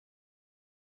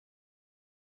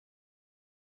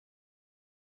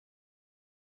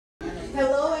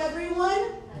Hello,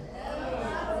 everyone.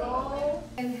 Hello.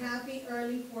 And happy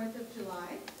early 4th of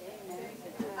July.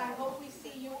 I hope we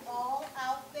see you all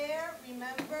out there.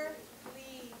 Remember,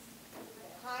 please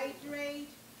hydrate,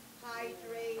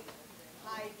 hydrate,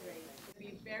 hydrate.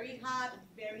 It'll be very hot,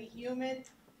 very humid,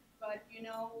 but you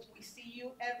know, we see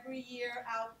you every year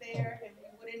out there and we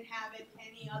wouldn't have it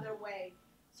any other way.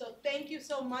 So thank you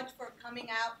so much for coming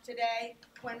out today.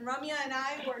 When Rumya and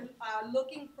I were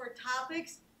looking for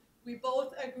topics, we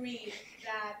both agreed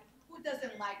that who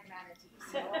doesn't like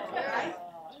manatees, right?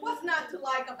 What's not to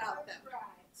like about them?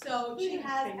 So she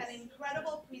has an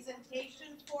incredible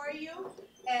presentation for you,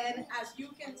 and as you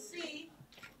can see,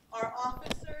 our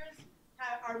officers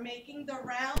are making the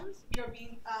rounds. You're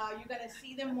gonna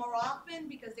see them more often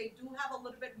because they do have a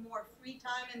little bit more free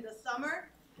time in the summer,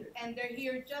 and they're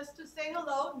here just to say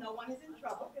hello. No one is in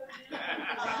trouble.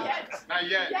 Not yet. Not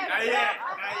yet. Not yet.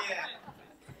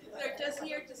 They're just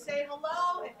here to say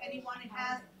hello. If anyone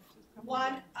has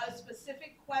a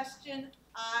specific question,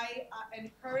 I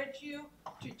encourage you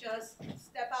to just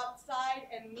step outside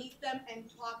and meet them and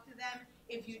talk to them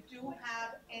if you do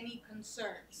have any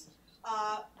concerns.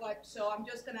 So I'm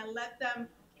just going to let them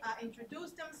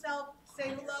introduce themselves, say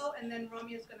hello, and then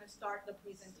Rumya is going to start the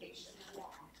presentation.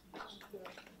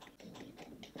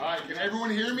 All right, can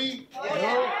everyone hear me?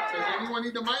 Yeah. Does anyone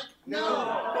need the mic? No.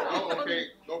 Oh, okay,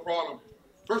 no problem.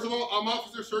 First of all, I'm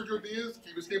Officer Sergio Diaz,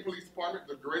 Biscayne Police Department,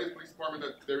 the greatest police department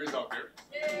that there is out there.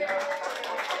 Yeah.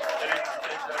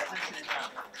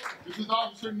 This is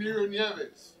Officer Nero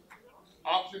Nieves.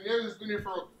 Officer Nieves has been here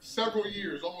for several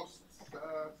years, almost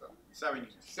 7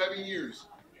 years. 7 years.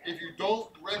 If you don't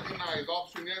recognize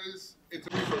Officer Nieves, it's a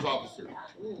resource officer.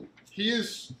 He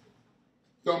is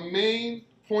the main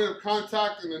point of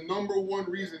contact and the #1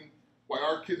 reason why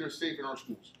our kids are safe in our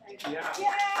schools. Yeah.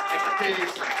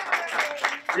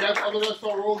 We have other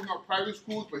SR roles in our private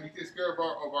schools, but he takes care of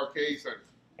our KA centers.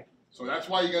 So that's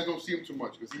why you guys don't see him too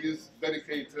much, because he is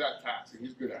dedicated to that task, and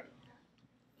he's good at it.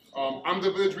 I'm the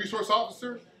village resource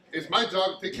officer. It's my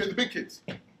job to take care of the big kids.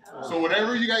 So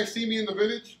whenever you guys see me in the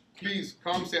village, please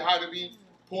come say hi to me,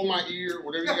 pull my ear,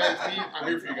 whatever you guys need, I'm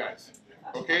here for you guys.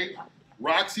 Okay?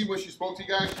 Roxy, when she spoke to you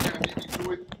guys, she kind of beat me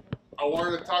to it. I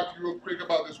wanted to talk to you real quick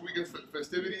about this weekend's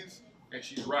festivities, and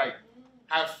she's right.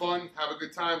 Have fun, have a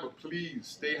good time, but please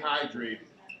stay hydrated.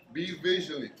 Be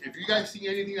vigilant. If you guys see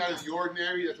anything out of the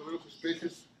ordinary that's a little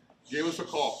suspicious, give us a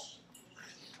call.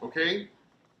 Okay?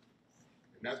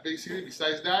 And that's basically it.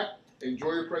 Besides that,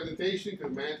 enjoy your presentation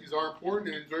because manatees are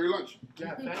important, and enjoy your lunch.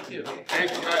 Yeah, thank you.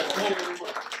 Thank you guys. Appreciate it very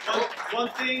much. One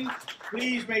thing,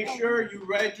 please make sure you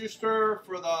register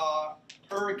for the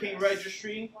hurricane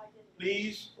registry,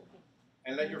 please,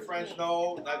 and let your friends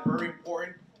know. That's very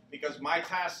important because my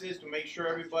task is to make sure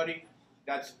everybody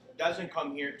that doesn't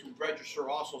come here to register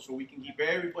also, so we can keep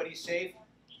everybody safe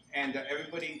and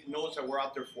everybody knows that we're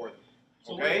out there for them.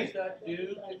 So what does that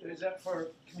do? Is that for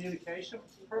communication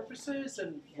purposes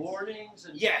and warnings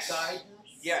and guidance?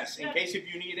 Yes, in case if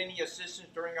you need any assistance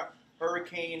during a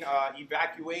hurricane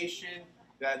evacuation,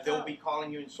 that they'll be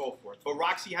calling you and so forth. But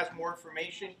Roxy has more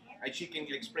information and she can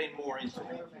explain more into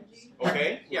it.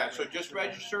 Okay? Yeah, so just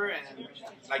register and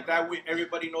like that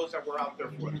everybody knows that we're out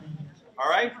there for them. All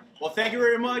right? Well, thank you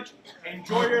very much.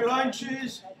 Enjoy your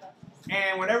lunches.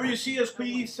 And whenever you see us,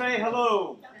 please say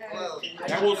hello. Hello.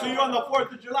 And we'll see you on the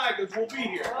 4th of July because we'll be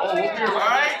here. Oh, we'll be here. All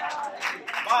right?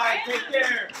 Bye. Take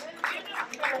care.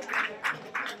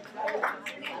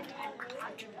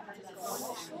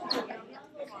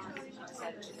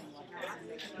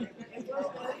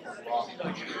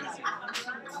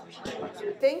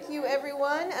 Thank you,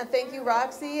 everyone, and thank you,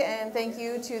 Roxy, and thank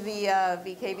you to the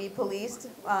VKB Police.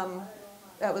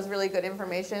 That was really good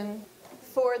information.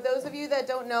 For those of you that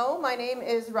don't know, my name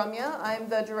is Rumya. I'm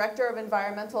the Director of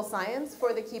Environmental Science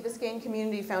for the Key Biscayne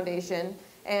Community Foundation,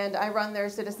 and I run their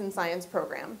Citizen Science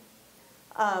program.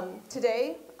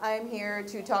 Today, I'm here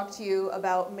to talk to you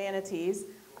about manatees.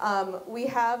 We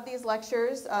have these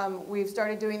lectures. We've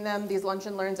started doing them, these lunch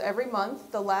and learns, every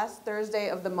month, the last Thursday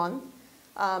of the month,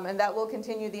 and that will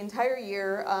continue the entire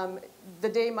year. The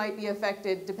day might be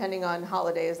affected depending on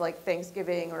holidays like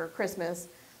Thanksgiving or Christmas.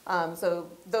 So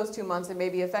those 2 months it may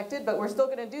be affected, but we're still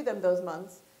going to do them those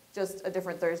months, just a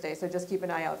different Thursday, so just keep an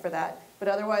eye out for that. But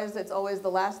otherwise, it's always the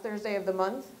last Thursday of the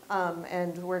month,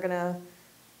 and we're going to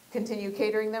continue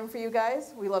catering them for you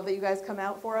guys. We love that you guys come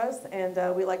out for us, and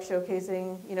we like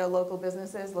showcasing, you know, local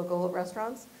businesses, local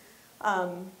restaurants,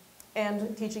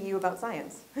 and teaching you about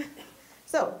science.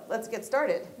 So let's get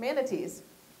started. Manatees.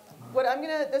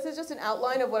 This is just an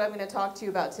outline of what I'm going to talk to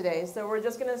you about today. So we're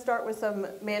just going to start with some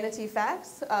manatee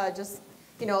facts, just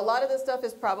You know, a lot of this stuff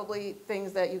is probably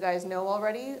things that you guys know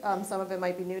already. Some of it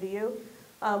might be new to you.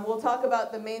 We'll talk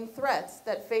about the main threats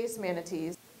that face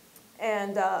manatees,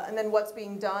 and then what's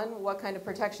being done, what kind of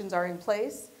protections are in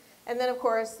place, and then of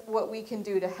course what we can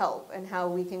do to help and how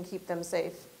we can keep them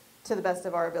safe to the best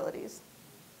of our abilities.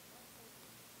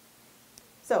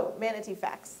 So, manatee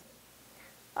facts.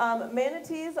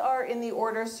 Manatees are in the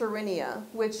order Sirenia,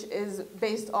 which is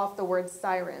based off the word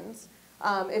sirens.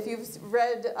 If you've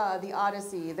read the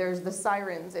Odyssey, there's the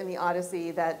sirens in the Odyssey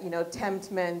that, you know,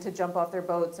 tempt men to jump off their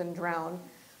boats and drown.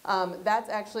 That's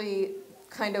actually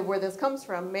kind of where this comes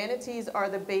from. Manatees are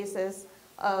the basis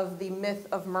of the myth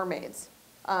of mermaids.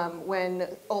 When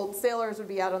old sailors would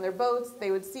be out on their boats,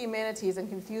 they would see manatees and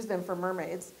confuse them for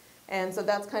mermaids. And so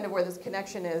that's kind of where this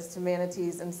connection is to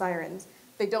manatees and sirens.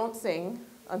 They don't sing,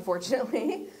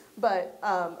 unfortunately, but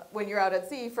when you're out at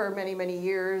sea for many, many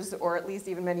years, or at least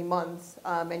even many months,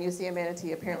 and you see a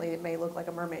manatee, apparently it may look like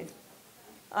a mermaid.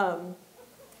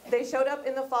 They showed up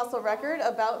in the fossil record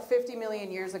about 50 million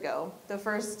years ago, the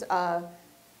first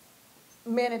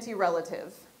manatee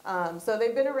relative. So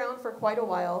they've been around for quite a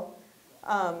while.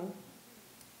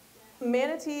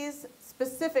 Manatees,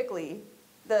 specifically,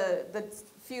 the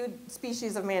few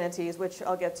species of manatees, which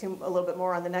I'll get to a little bit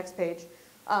more on the next page,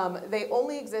 they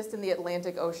only exist in the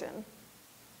Atlantic Ocean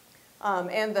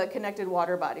and the connected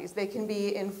water bodies. They can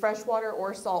be in freshwater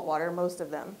or saltwater, most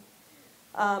of them.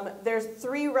 There's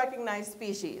 3 recognized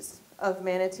species of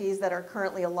manatees that are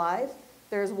currently alive.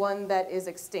 There's one that is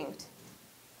extinct.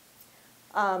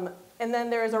 And then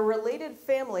there's a related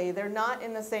family. They're not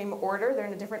in the same order. They're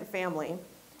in a different family.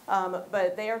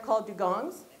 But they are called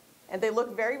dugongs, and they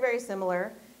look very, very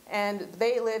similar. And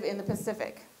they live in the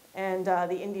Pacific and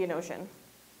the Indian Ocean.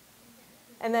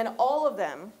 And then all of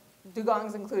them,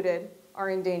 dugongs included, are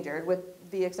endangered,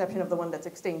 with the exception of the one that's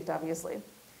extinct, obviously.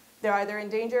 They're either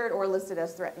endangered or listed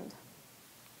as threatened.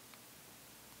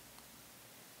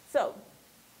 So,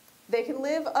 they can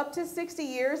live up to 60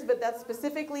 years, but that's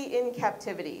specifically in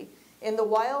captivity. In the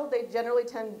wild, they generally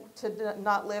tend to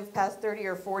not live past 30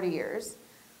 or 40 years.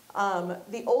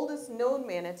 The oldest known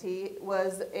manatee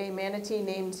was a manatee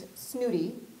named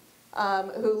Snooty,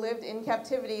 who lived in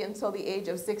captivity until the age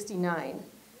of 69.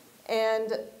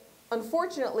 And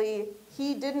unfortunately,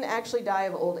 he didn't actually die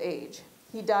of old age.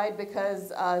 He died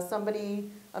because a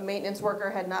maintenance worker,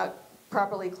 had not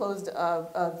properly closed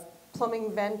a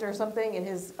plumbing vent or something in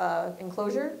his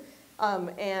enclosure,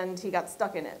 and he got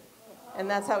stuck in it. And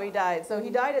that's how he died. So he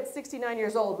died at 69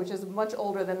 years old, which is much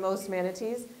older than most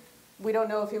manatees. We don't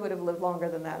know if he would have lived longer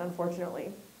than that,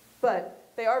 unfortunately. But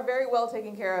they are very well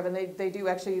taken care of, and they do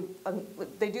actually,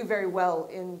 they do very well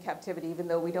in captivity, even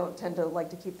though we don't tend to like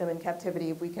to keep them in captivity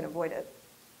if we can avoid it.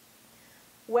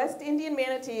 West Indian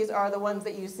manatees are the ones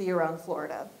that you see around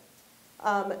Florida.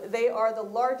 They are the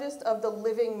largest of the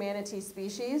living manatee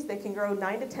species. They can grow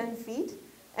 9 to 10 feet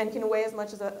and can weigh as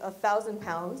much as 1,000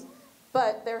 pounds.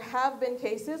 But there have been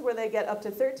cases where they get up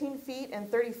to 13 feet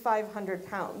and 3,500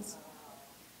 pounds.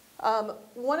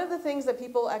 One of the things that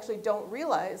people actually don't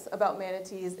realize about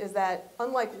manatees is that,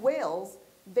 unlike whales,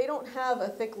 they don't have a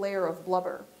thick layer of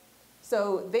blubber.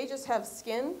 So they just have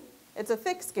skin. It's a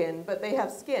thick skin, but they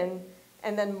have skin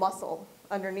and then muscle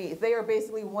underneath. They are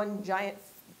basically one giant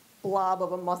blob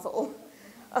of a muscle.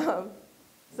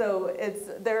 So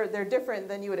they're different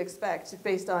than you would expect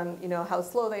based on, you know, how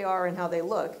slow they are and how they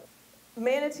look.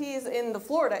 Manatees in the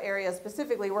Florida area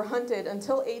specifically were hunted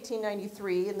until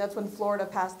 1893, and that's when Florida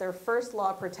passed their first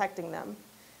law protecting them.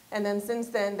 And then since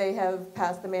then, they have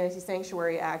passed the Manatee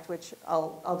Sanctuary Act, which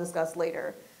I'll discuss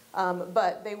later.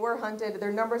 But they were hunted.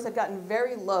 Their numbers had gotten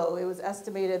very low. It was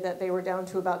estimated that they were down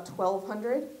to about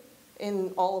 1,200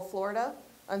 in all of Florida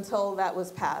until that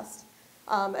was passed.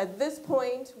 At this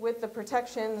point, with the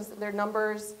protections, their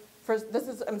numbers,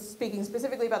 I'm speaking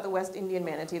specifically about the West Indian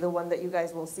manatee, the one that you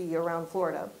guys will see around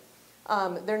Florida.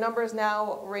 Their numbers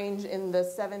now range in the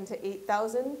 7,000 to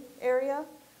 8,000 area,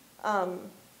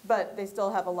 but they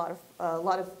still have a lot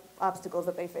of obstacles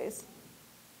that they face.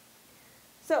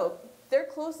 So their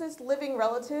closest living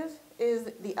relative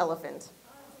is the elephant.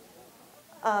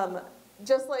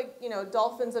 Just like, you know,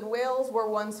 dolphins and whales were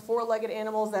once 4-legged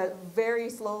animals that very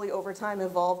slowly over time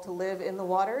evolved to live in the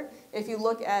water. If you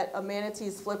look at a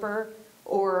manatee's flipper,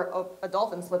 or a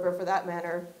dolphin's flipper for that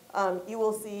matter, you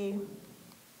will see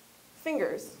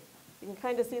fingers. You can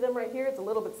kind of see them right here. It's a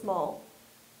little bit small,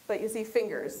 but you see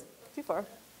fingers. Too far.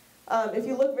 If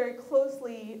you look very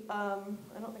closely, I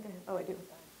don't think I do.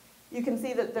 You can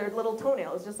see that they're little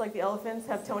toenails, just like the elephants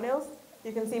have toenails.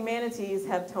 You can see manatees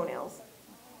have toenails.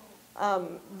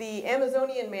 The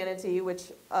Amazonian manatee,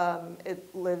 which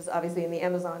it lives obviously in the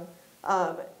Amazon,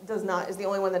 is the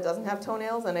only one that doesn't have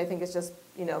toenails, and I think it's just,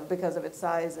 you know, because of its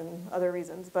size and other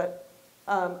reasons. But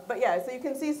yeah, so you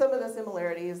can see some of the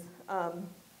similarities.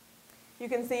 You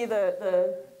can see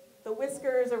the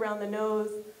whiskers around the nose.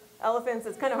 Elephants,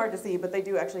 it's kind of hard to see, but they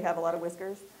do actually have a lot of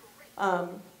whiskers.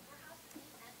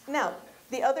 Now,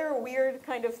 the other weird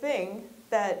kind of thing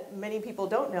that many people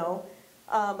don't know,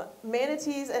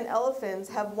 manatees and elephants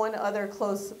have one other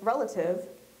close relative,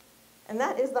 and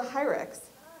that is the hyrax.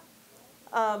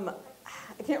 I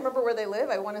can't remember where they live.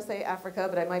 I want to say Africa,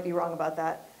 but I might be wrong about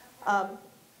that.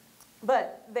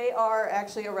 But they are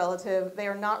actually a relative. They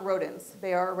are not rodents.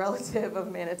 They are a relative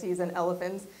of manatees and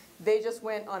elephants. They just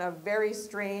went on a very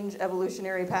strange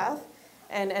evolutionary path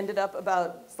and ended up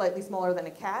about slightly smaller than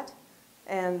a cat,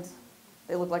 and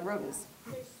they look like rodents.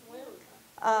 They swim.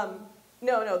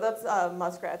 No, that's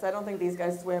muskrats. I don't think these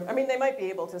guys swim. I mean, they might be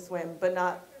able to swim, but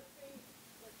not.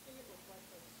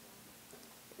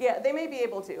 Yeah, they may be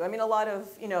able to. I mean, a lot of,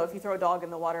 you know, if you throw a dog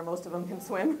in the water, most of them can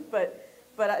swim, but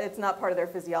it's not part of their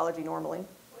physiology normally.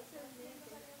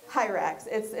 Hyrax.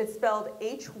 It's spelled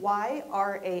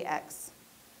Hyrax.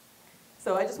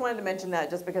 So I just wanted to mention that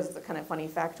just because it's a kind of funny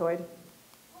factoid.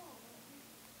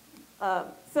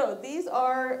 So these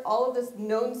are all of the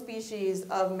known species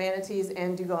of manatees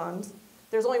and dugongs.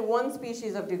 There's only one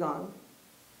species of dugong.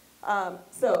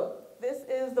 So this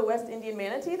is the West Indian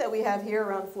manatee that we have here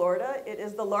around Florida. It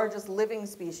is the largest living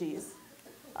species.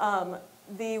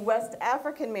 The West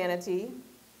African manatee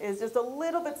is just a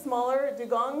little bit smaller.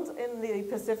 Dugongs in the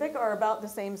Pacific are about the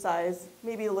same size,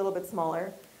 maybe a little bit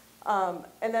smaller.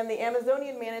 And then the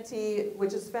Amazonian manatee,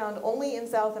 which is found only in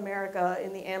South America,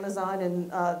 in the Amazon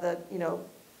and the, you know,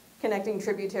 connecting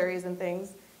tributaries and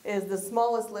things, is the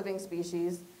smallest living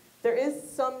species. There is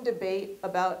some debate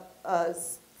about a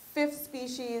fifth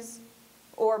species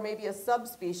or maybe a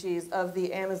subspecies of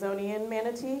the Amazonian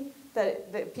manatee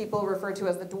that people refer to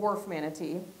as the dwarf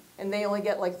manatee. And they only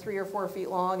get like 3 or 4 feet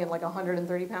long and like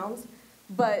 130 pounds.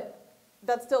 But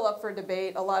that's still up for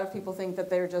debate. A lot of people think that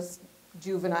they're just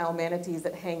juvenile manatees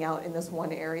that hang out in this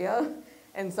one area,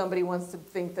 and somebody wants to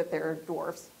think that they're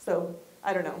dwarfs. So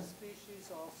I don't know. Are these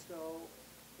species all still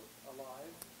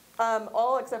alive?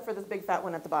 All except for this big fat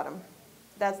one at the bottom.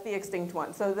 That's the extinct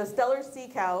one. So the Steller sea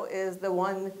cow is the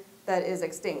one that is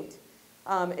extinct.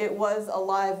 It was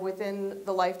alive within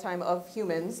the lifetime of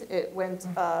humans. It went,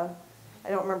 I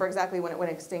don't remember exactly when it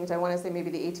went extinct. I want to say maybe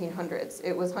the 1800s.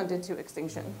 It was hunted to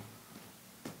extinction.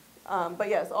 But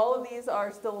yes, all of these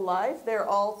are still alive. They're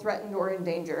all threatened or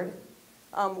endangered.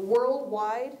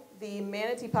 Worldwide, the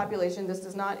manatee population, this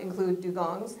does not include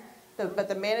dugongs, but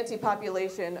the manatee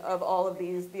population of all of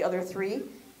these, the other 3,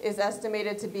 is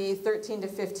estimated to be 13,000 to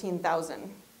 15,000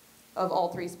 of all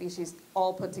 3 species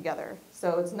all put together.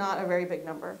 So it's not a very big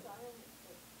number.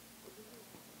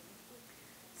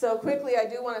 So quickly, I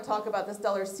do want to talk about the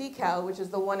Steller sea cow, which is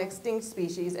the one extinct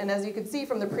species. And as you can see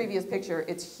from the previous picture,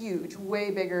 it's huge,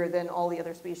 way bigger than all the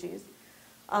other species.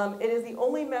 It is the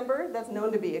only member that's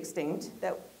known to be extinct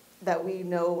that we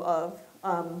know of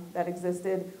that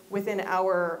existed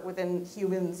within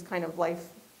humans' kind of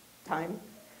lifetime.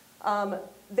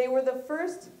 They were the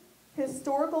first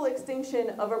historical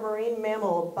extinction of a marine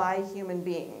mammal by human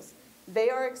beings. They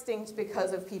are extinct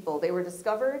because of people. They were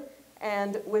discovered,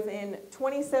 and within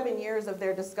 27 years of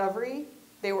their discovery,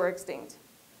 they were extinct.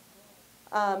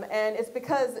 And it's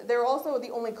because they're also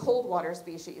the only cold water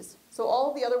species. So all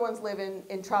of the other ones live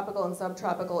in tropical and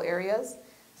subtropical areas.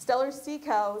 Steller sea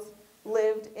cows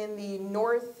lived in the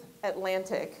North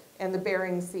Atlantic and the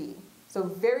Bering Sea. So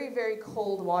very, very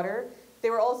cold water. They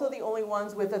were also the only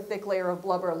ones with a thick layer of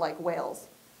blubber like whales.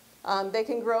 They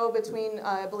can grow between,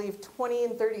 I believe, 20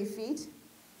 and 30 feet.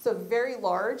 So very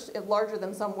large, larger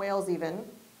than some whales even.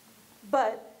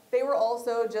 But they were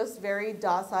also just very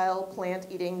docile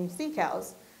plant-eating sea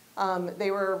cows. They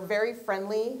were very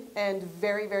friendly and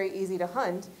very, very easy to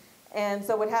hunt. And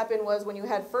so what happened was when you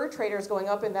had fur traders going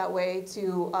up in that way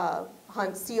to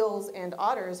hunt seals and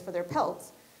otters for their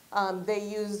pelts, they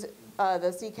used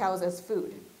the sea cows as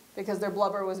food because their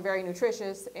blubber was very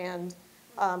nutritious and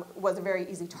was a very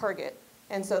easy target.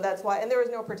 And so that's why, and there was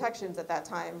no protections at that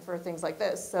time for things like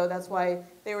this. So that's why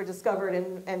they were discovered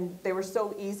and they were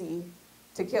so easy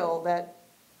to kill that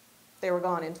they were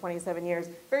gone in 27 years.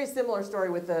 Very similar story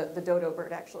with the dodo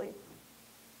bird, actually.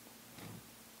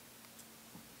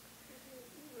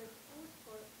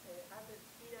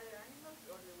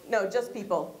 No, just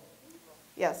people.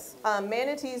 Yes.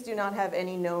 Manatees do not have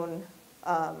any known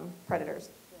predators,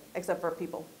 except for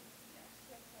people.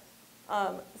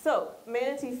 So,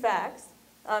 manatee facts.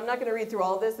 I'm not going to read through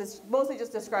all of this. This mostly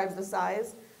just describes the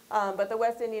size. But the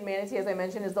West Indian manatee, as I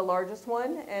mentioned, is the largest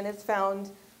one, and it's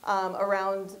found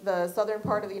around the southern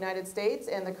part of the United States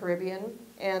and the Caribbean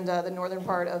and the northern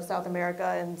part of South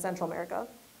America and Central America.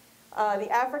 The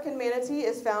African manatee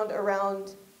is found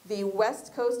around the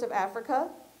west coast of Africa,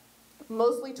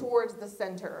 mostly towards the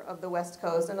center of the west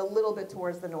coast and a little bit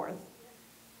towards the north.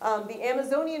 The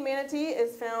Amazonian manatee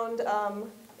is found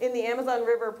in the Amazon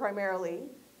River primarily,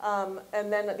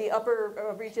 and then the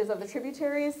upper reaches of the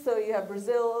tributaries. So you have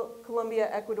Brazil, Colombia,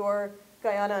 Ecuador,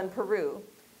 Guyana, and Peru.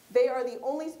 They are the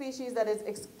only species that is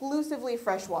exclusively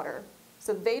freshwater.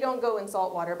 So they don't go in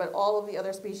saltwater, but all of the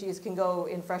other species can go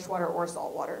in freshwater or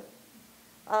saltwater.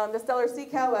 The stellar sea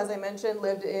cow, as I mentioned,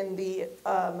 lived in the,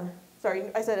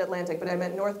 sorry, I said Atlantic, but I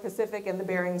meant North Pacific and the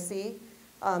Bering Sea,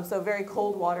 so very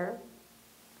cold water.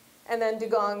 And then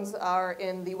dugongs are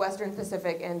in the Western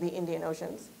Pacific and the Indian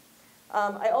Oceans.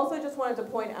 I also just wanted to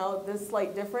point out this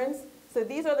slight difference. So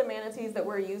these are the manatees that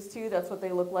we're used to. That's what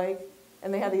they look like.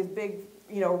 And they have these big,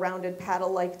 rounded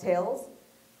paddle-like tails.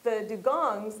 The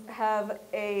dugongs have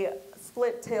a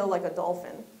split tail like a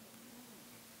dolphin.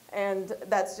 And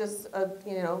that's just a,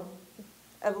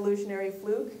 evolutionary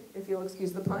fluke, if you'll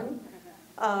excuse the pun.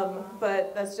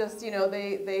 But that's just,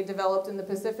 they developed in the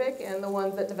Pacific, and the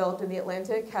ones that developed in the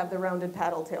Atlantic have the rounded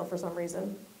paddle tail for some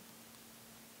reason.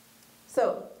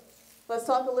 So, let's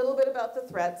talk a little bit about the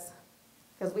threats,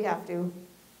 because we have to.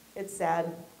 It's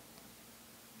sad.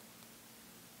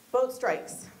 Boat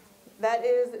strikes. That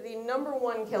is the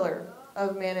 #1 killer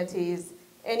of manatees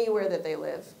anywhere that they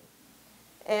live.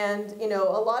 And,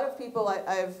 a lot of people,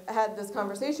 I've had this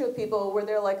conversation with people where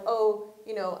they're like, oh,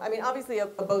 obviously a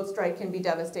boat strike can be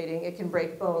devastating. It can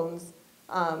break bones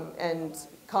and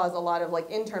cause a lot of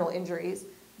internal injuries.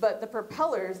 But the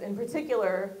propellers in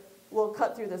particular will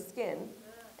cut through the skin.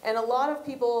 And a lot of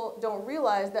people don't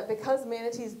realize that because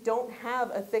manatees don't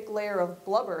have a thick layer of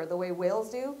blubber the way whales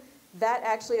do, that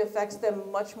actually affects them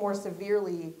much more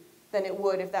severely than it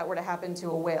would if that were to happen to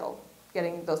a whale,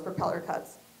 getting those propeller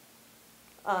cuts.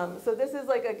 So this is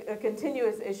like a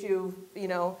continuous issue,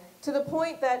 to the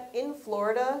point that in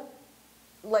Florida,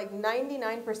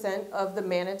 99% of the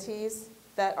manatees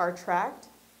that are tracked,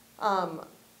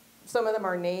 some of them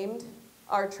are named,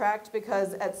 are tracked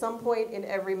because at some point in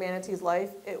every manatee's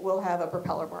life, it will have a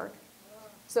propeller mark.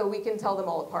 So we can tell them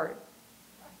all apart.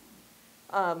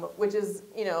 Which is,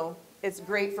 it's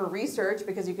great for research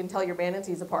because you can tell your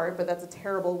manatees apart, but that's a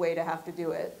terrible way to have to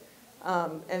do it.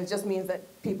 And it just means that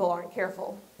people aren't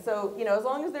careful. So, as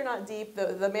long as they're not deep,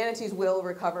 the manatees will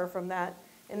recover from that.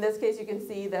 In this case, you can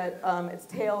see that its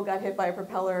tail got hit by a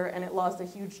propeller and it lost a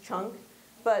huge chunk.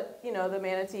 But, the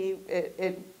manatee,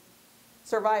 it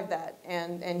survived that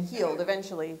and healed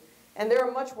eventually. And there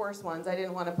are much worse ones. I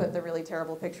didn't want to put the really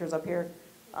terrible pictures up here.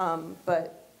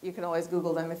 But you can always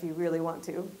Google them if you really want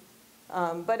to.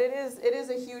 But it is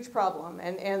a huge problem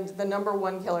and the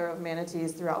 #1 killer of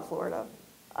manatees throughout Florida.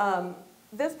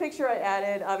 This picture I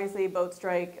added, obviously boat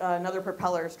strike, another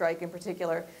propeller strike in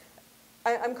particular.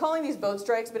 I'm calling these boat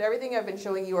strikes, but everything I've been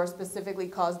showing you are specifically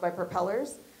caused by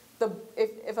propellers.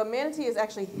 If a manatee is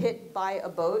actually hit by a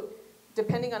boat,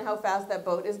 depending on how fast that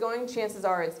boat is going, chances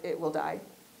are it will die.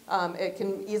 It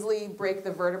can easily break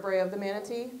the vertebrae of the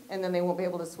manatee, and then they won't be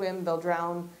able to swim, they'll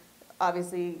drown,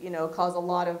 obviously, cause a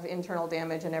lot of internal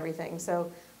damage and everything. So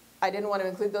I didn't want to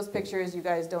include those pictures. You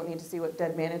guys don't need to see what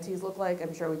dead manatees look like.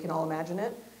 I'm sure we can all imagine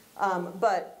it.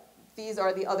 But these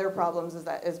are the other problems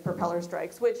is propeller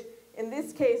strikes, which in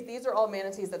this case, these are all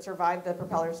manatees that survived the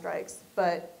propeller strikes.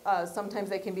 But sometimes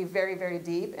they can be very, very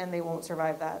deep and they won't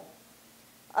survive that.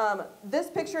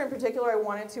 This picture in particular I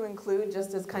wanted to include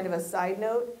just as kind of a side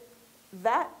note.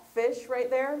 That fish right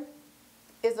there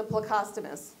is a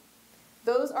Plecostomus.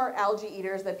 Those are algae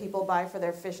eaters that people buy for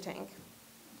their fish tank.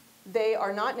 They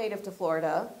are not native to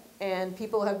Florida, and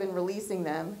people have been releasing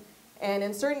them. And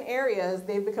in certain areas,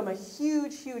 they've become a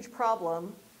huge, huge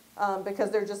problem because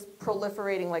they're just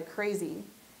proliferating like crazy.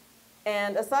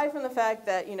 And aside from the fact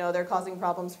that they're causing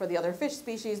problems for the other fish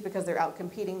species because they're out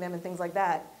competing them and things like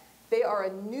that, they are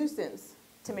a nuisance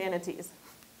to manatees.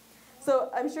 So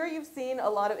I'm sure you've seen in a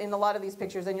lot of these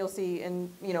pictures, and you'll see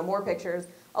in more pictures,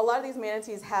 a lot of these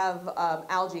manatees have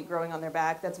algae growing on their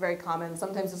back. That's very common.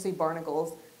 Sometimes you'll see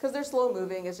barnacles. Because they're slow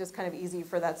moving, it's just kind of easy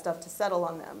for that stuff to settle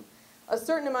on them. A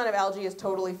certain amount of algae is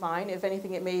totally fine. If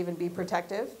anything, it may even be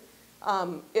protective.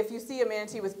 If you see a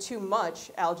manatee with too much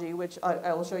algae, which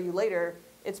I will show you later,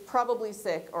 it's probably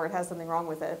sick or it has something wrong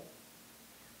with it.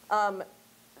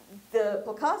 The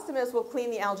Plecostomus will clean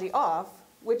the algae off,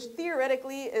 which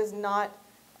theoretically is not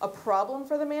a problem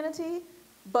for the manatee,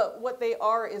 but what they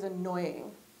are is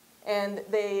annoying. And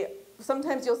they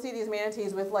sometimes you'll see these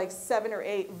manatees with like 7 or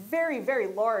 8 very, very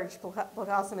large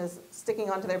plecostomus sticking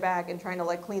onto their back and trying to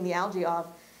like clean the algae off,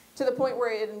 to the point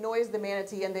where it annoys the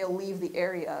manatee and they'll leave the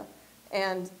area.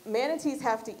 And manatees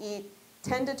have to eat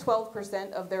 10 to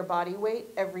 12% of their body weight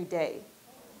every day.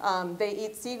 They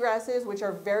eat seagrasses, which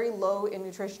are very low in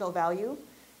nutritional value.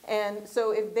 And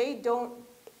so if they don't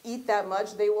eat that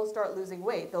much, they will start losing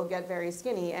weight. They'll get very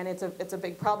skinny, and it's a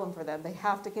big problem for them. They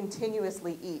have to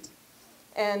continuously eat.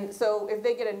 And so if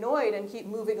they get annoyed and keep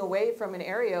moving away from an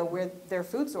area where their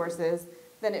food source is,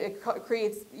 then it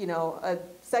creates, you know, a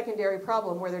secondary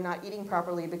problem where they're not eating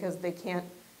properly because they can't,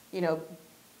 you know,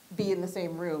 be in the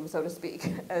same room, so to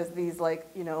speak, as these, like,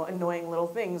 you know, annoying little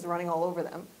things running all over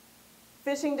them.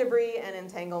 Fishing debris and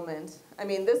entanglement. I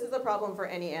mean, this is a problem for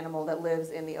any animal that lives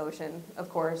in the ocean, of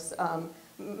course.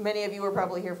 Many of you were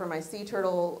probably here for my sea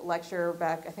turtle lecture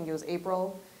back, I think it was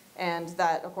April, and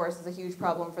that, of course, is a huge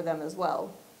problem for them as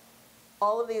well.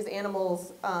 All of these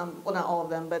animals, well, not all of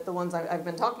them, but the ones I've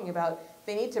been talking about,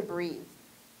 they need to breathe.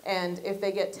 And if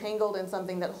they get tangled in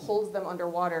something that holds them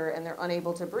underwater and they're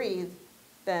unable to breathe,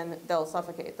 then they'll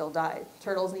suffocate, they'll die.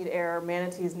 Turtles need air,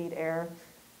 manatees need air.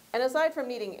 And aside from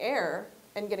needing air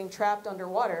and getting trapped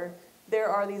underwater, there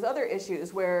are these other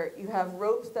issues where you have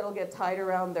ropes that'll get tied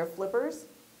around their flippers.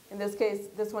 In this case,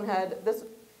 this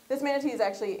manatee is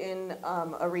actually in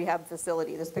a rehab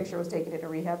facility. This picture was taken in a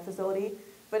rehab facility,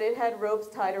 but it had ropes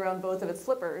tied around both of its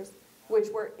flippers, which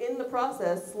were in the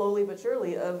process, slowly but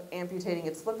surely, of amputating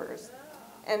its flippers.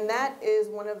 And that is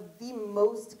one of the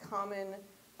most common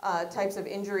types of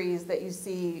injuries that you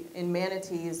see in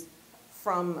manatees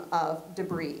from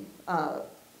debris,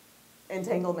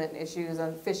 entanglement issues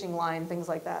on fishing line, things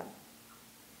like that.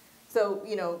 So,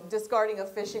 you know, discarding a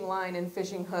fishing line and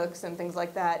fishing hooks and things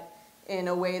like that in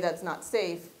a way that's not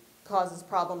safe causes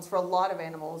problems for a lot of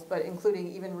animals, but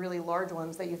including even really large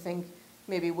ones that you think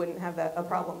maybe wouldn't have a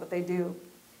problem, but they do.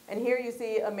 And here you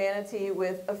see a manatee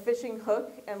with a fishing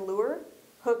hook and lure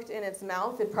hooked in its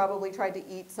mouth. It probably tried to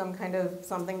eat some kind of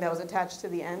something that was attached to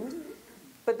the end.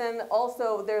 But then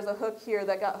also there's a hook here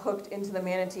that got hooked into the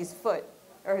manatee's foot,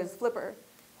 or his flipper.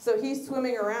 So he's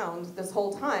swimming around this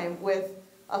whole time with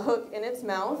a hook in its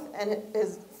mouth and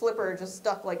his flipper just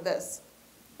stuck like this.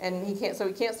 And he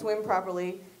can't swim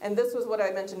properly. And this was what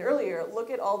I mentioned earlier. Look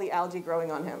at all the algae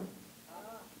growing on him.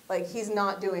 Like, he's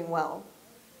not doing well.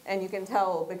 And you can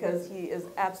tell because he is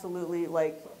absolutely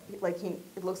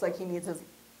it looks like he needs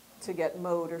to get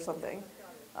mowed or something.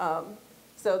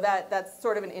 So that's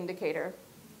sort of an indicator.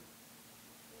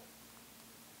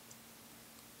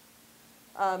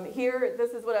 Here,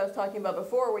 this is what I was talking about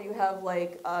before, where you have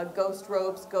like ghost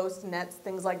ropes, ghost nets,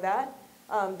 things like that.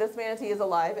 This manatee is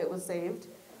alive, it was saved.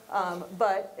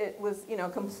 But it was, you know,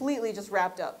 completely just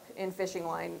wrapped up in fishing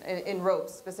line, in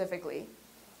ropes specifically.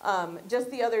 Just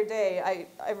the other day,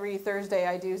 every Thursday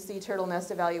I do sea turtle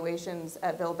nest evaluations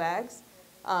at Bill Baggs.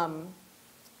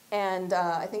 And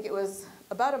I think it was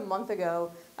about a month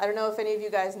ago. I don't know if any of you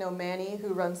guys know Manny,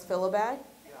 who runs Fill-A-Bag.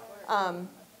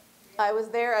 I was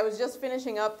there, I was just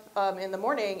finishing up in the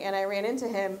morning, and I ran into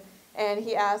him, and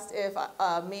he asked if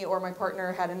me or my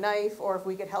partner had a knife or if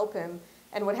we could help him.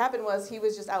 And what happened was he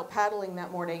was just out paddling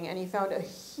that morning, and he found a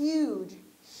huge,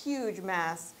 huge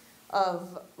mass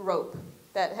of rope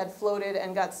that had floated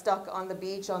and got stuck on the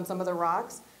beach on some of the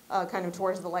rocks, kind of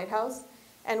towards the lighthouse.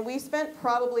 And we spent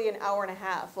probably an hour and a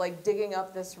half, like, digging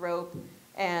up this rope.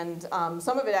 And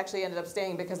some of it actually ended up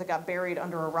staying because it got buried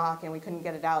under a rock and we couldn't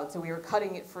get it out. So we were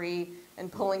cutting it free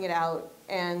and pulling it out.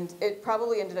 And it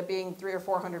probably ended up being 300 or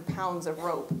 400 pounds of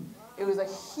rope. It was a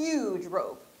huge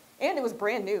rope. And it was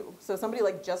brand new. So somebody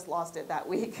like just lost it that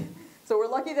week. So we're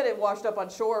lucky that it washed up on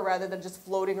shore rather than just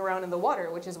floating around in the water,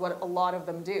 which is what a lot of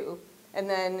them do. And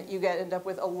then you end up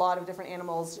with a lot of different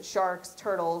animals, sharks,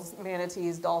 turtles,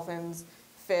 manatees, dolphins,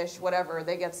 fish, whatever.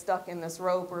 They get stuck in this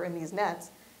rope or in these nets,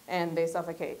 and they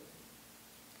suffocate.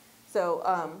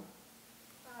 So,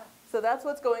 so that's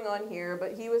what's going on here,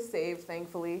 but he was saved,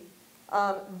 thankfully.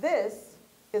 This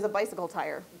is a bicycle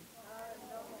tire.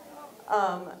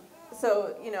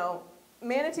 So, you know,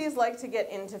 manatees like to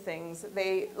get into things.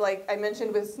 They, like I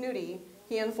mentioned with Snooty,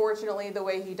 he unfortunately, the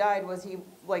way he died was he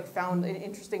like found an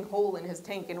interesting hole in his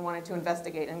tank and wanted to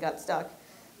investigate and got stuck.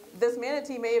 This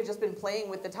manatee may have just been playing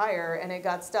with the tire and it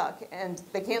got stuck, and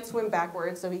they can't swim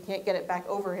backwards, so he can't get it back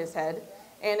over his head,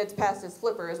 and it's past his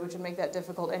flippers, which would make that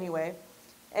difficult anyway.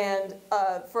 And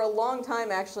for a long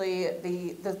time, actually,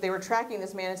 they were tracking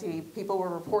this manatee. People were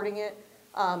reporting it.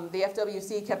 The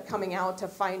FWC kept coming out to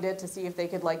find it, to see if they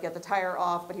could like get the tire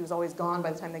off, but he was always gone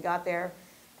by the time they got there.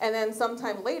 And then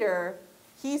sometime later,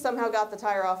 he somehow got the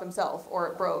tire off himself, or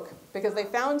it broke, because they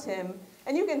found him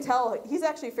And you can tell he's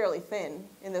actually fairly thin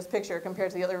in this picture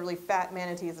compared to the other really fat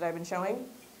manatees that I've been showing.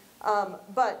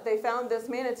 But they found this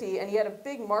manatee, and he had a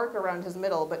big mark around his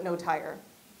middle, but no tire.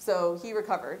 So he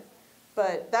recovered.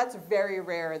 But that's very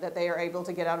rare that they are able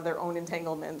to get out of their own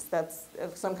entanglements. That's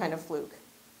some kind of fluke.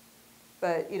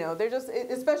 But, you know, they're just,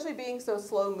 especially being so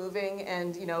slow moving,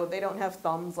 and, you know, they don't have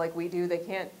thumbs like we do. They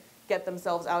can't get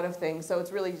themselves out of things. So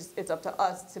it's really just, it's up to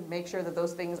us to make sure that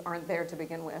those things aren't there to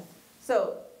begin with.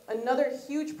 So another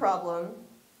huge problem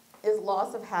is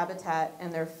loss of habitat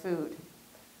and their food.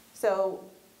 So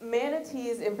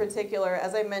manatees in particular,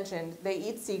 as I mentioned, they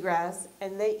eat seagrass,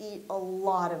 and they eat a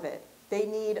lot of it. They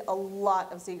need a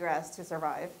lot of seagrass to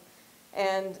survive.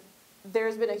 And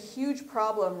there's been a huge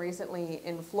problem recently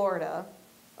in Florida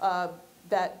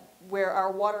where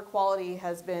our water quality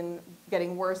has been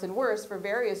getting worse and worse for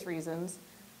various reasons.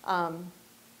 And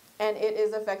it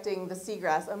is affecting the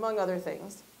seagrass, among other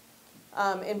things.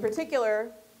 In particular,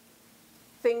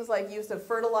 things like use of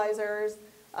fertilizers,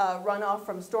 runoff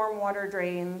from stormwater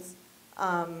drains,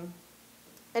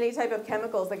 any type of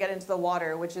chemicals that get into the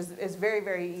water, which is very,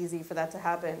 very easy for that to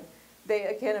happen.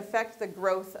 They can affect the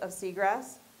growth of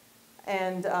seagrass.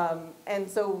 And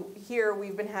so here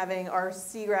we've been having, our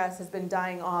seagrass has been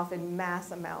dying off in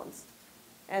mass amounts.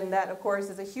 And that, of course,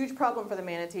 is a huge problem for the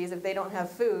manatees. If they don't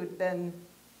have food, then,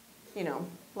 you know,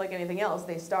 like anything else,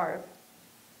 they starve.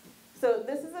 So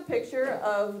this is a picture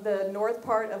of the north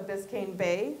part of Biscayne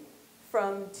Bay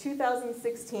from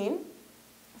 2016.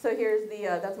 So here's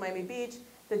that's Miami Beach,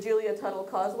 the Julia Tuttle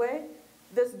Causeway.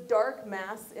 This dark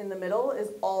mass in the middle is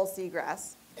all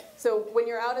seagrass. So when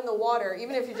you're out in the water,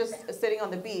 even if you're just sitting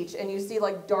on the beach and you see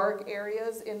like dark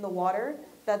areas in the water,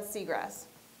 that's seagrass.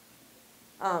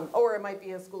 Or it might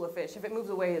be a school of fish. If it moves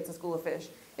away, it's a school of fish.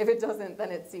 If it doesn't,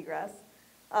 then it's seagrass.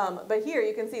 But here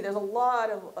you can see there's a lot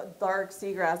of dark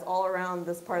seagrass all around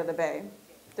this part of the bay.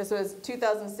 This was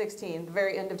 2016, the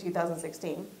very end of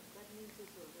 2016.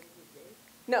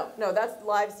 No, that's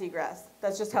live seagrass.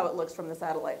 That's just how it looks from the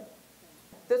satellite.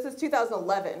 This is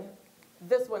 2011.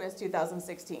 This one is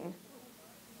 2016.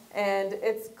 And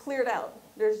it's cleared out.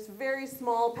 There's very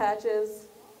small patches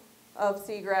of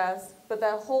seagrass, but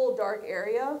that whole dark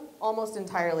area, almost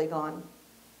entirely gone.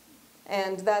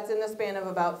 And that's in the span of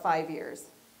about 5 years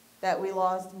that we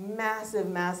lost massive,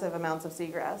 massive amounts of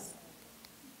seagrass.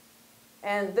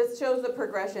 And this shows the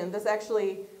progression. This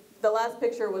actually, the last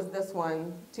picture was this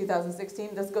one,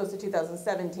 2016. This goes to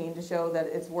 2017 to show that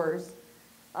it's worse.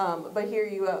 But here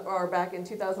you are back in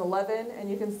 2011,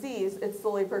 and you can see it's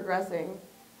slowly progressing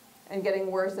and getting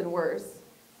worse and worse.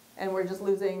 And we're just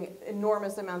losing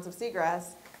enormous amounts of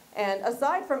seagrass. And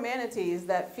aside from manatees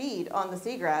that feed on the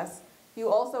seagrass, you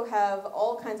also have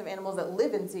all kinds of animals that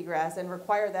live in seagrass and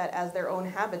require that as their own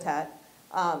habitat.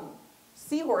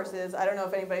 Seahorses, I don't know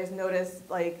if anybody's noticed,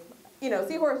 like, you know,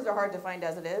 seahorses are hard to find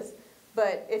as it is,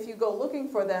 but if you go looking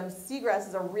for them, seagrass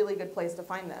is a really good place to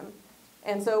find them.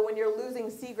 And so when you're losing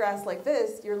seagrass like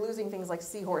this, you're losing things like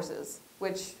seahorses,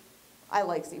 which I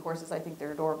like seahorses. I think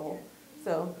they're adorable.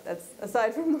 So that's,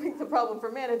 aside from like the problem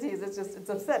for manatees, it's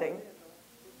upsetting.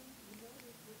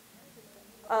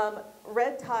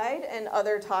 Red tide and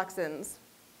other toxins.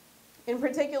 In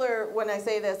particular, when I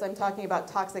say this, I'm talking about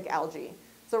toxic algae.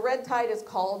 So red tide is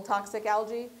called toxic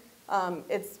algae.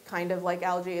 It's kind of like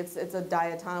algae. It's a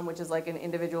diatom, which is like an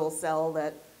individual cell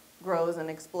that grows and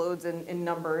explodes in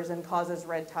numbers and causes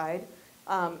red tide.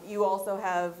 You also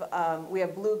have, we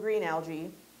have blue-green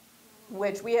algae,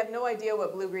 which we have no idea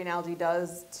what blue-green algae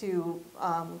does to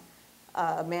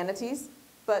manatees,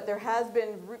 but there has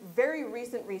been very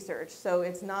recent research, so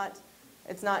it's not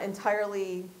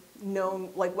entirely known,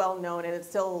 like well known, and it's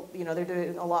still, you know, they're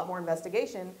doing a lot more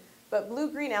investigation. But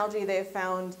blue-green algae, they have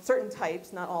found certain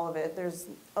types, not all of it. There's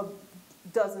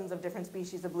dozens of different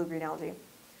species of blue-green algae.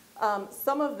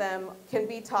 Some of them can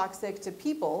be toxic to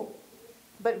people,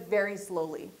 but very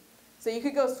slowly. So you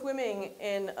could go swimming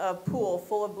in a pool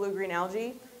full of blue-green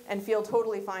algae and feel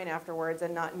totally fine afterwards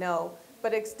and not know.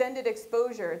 But extended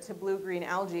exposure to blue-green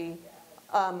algae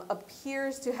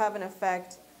appears to have an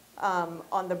effect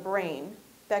on the brain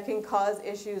that can cause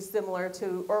issues similar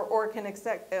to, or can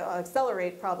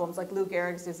accelerate problems like Lou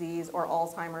Gehrig's disease or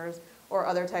Alzheimer's or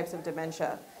other types of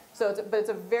dementia. So but it's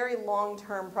a very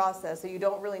long-term process, so you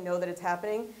don't really know that it's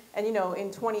happening. And you know, in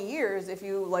 20 years, if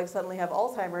you like suddenly have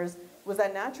Alzheimer's, was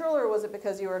that natural, or was it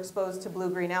because you were exposed to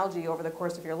blue-green algae over the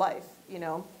course of your life? You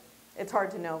know, it's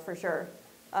hard to know for sure.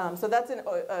 So that's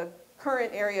a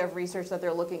current area of research that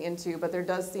they're looking into, but there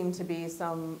does seem to be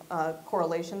some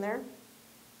correlation there.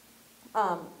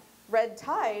 Red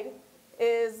tide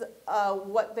is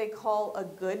what they call a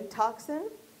good toxin.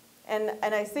 And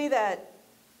I say that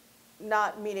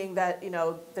not meaning that,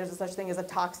 there's a such thing as a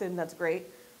toxin that's great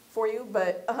for you,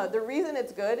 but the reason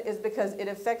it's good is because it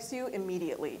affects you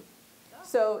immediately.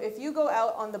 So if you go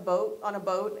out on a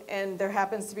boat, and there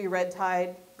happens to be red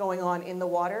tide going on in the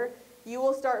water, you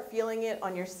will start feeling it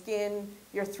on your skin,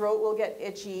 your throat will get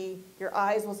itchy, your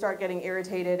eyes will start getting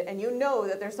irritated, and you know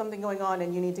that there's something going on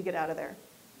and you need to get out of there.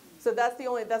 So that's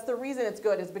the reason it's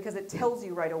good, is because it tells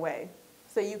you right away.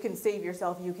 So you can save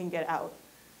yourself, you can get out.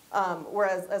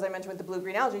 Whereas, as I mentioned with the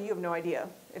blue-green algae, you have no idea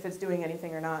if it's doing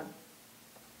anything or not.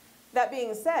 That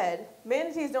being said,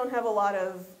 manatees don't have a lot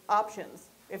of options.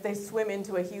 If they swim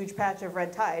into a huge patch of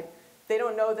red tide, they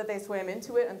don't know that they swam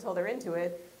into it until they're into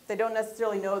it. They don't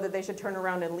necessarily know that they should turn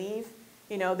around and leave.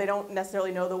 They don't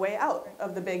necessarily know the way out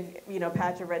of the big,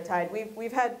 patch of red tide.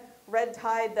 We've had red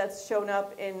tide that's shown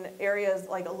up in areas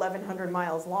like 1,100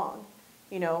 miles long.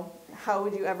 How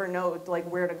would you ever know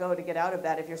where to go to get out of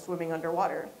that if you're swimming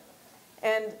underwater?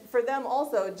 And for them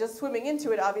also, just swimming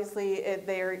into it, obviously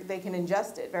they can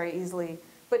ingest it very easily.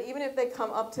 But even if they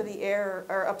come up to the air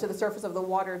or up to the surface of the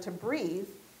water to breathe,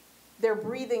 they're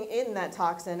breathing in that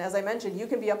toxin. As I mentioned, you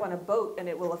can be up on a boat and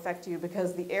it will affect you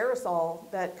because the aerosol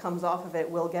that comes off of it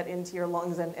will get into your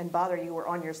lungs and bother you, or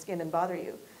on your skin and bother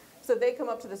you. So they come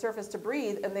up to the surface to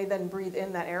breathe, and they then breathe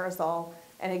in that aerosol,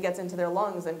 and it gets into their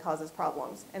lungs and causes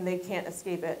problems, and they can't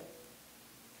escape it.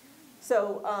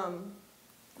 So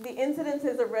the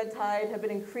incidences of red tide have been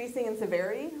increasing in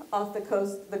severity off the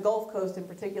coast, the Gulf Coast in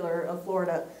particular of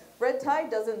Florida. Red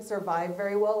tide doesn't survive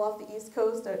very well off the East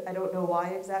Coast. I don't know why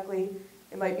exactly.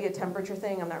 It might be a temperature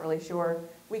thing, I'm not really sure.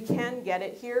 We can get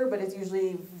it here, but it's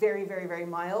usually very, very, very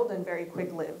mild and very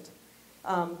quick-lived.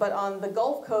 But on the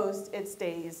Gulf Coast, it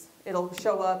stays. It'll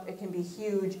show up, it can be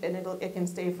huge, and it can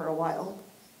stay for a while.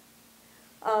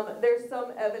 There's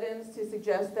some evidence to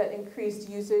suggest that increased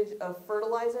usage of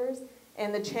fertilizers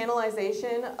and the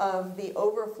channelization of the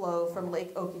overflow from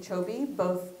Lake Okeechobee,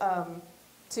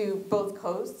 to both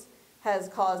coasts, has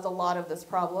caused a lot of this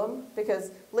problem,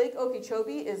 because Lake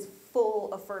Okeechobee is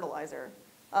full of fertilizer.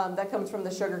 That comes from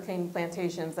the sugarcane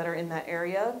plantations that are in that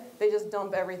area. They just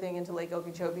dump everything into Lake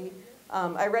Okeechobee.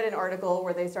 I read an article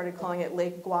where they started calling it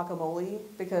Lake Guacamole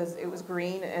because it was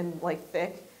green and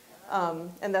thick.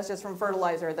 And that's just from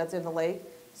fertilizer that's in the lake.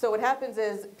 So what happens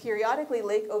is, periodically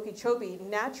Lake Okeechobee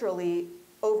naturally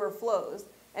overflows.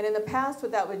 And in the past,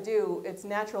 what that would do, its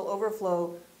natural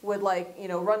overflow would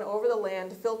run over the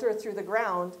land, filter through the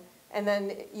ground, and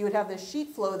then you would have this sheet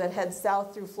flow that heads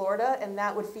south through Florida, and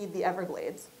that would feed the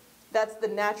Everglades. That's the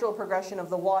natural progression of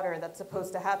the water that's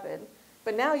supposed to happen.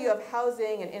 But now you have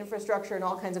housing and infrastructure and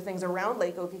all kinds of things around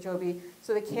Lake Okeechobee,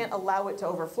 so they can't allow it to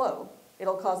overflow.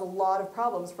 It'll cause a lot of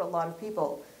problems for a lot of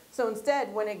people. So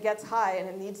instead, when it gets high and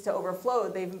it needs to overflow,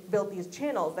 they've built these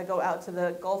channels that go out to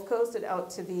the Gulf Coast and out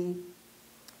to the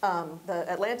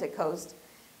Atlantic coast.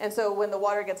 And so when the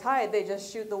water gets high, they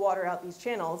just shoot the water out these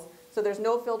channels. So there's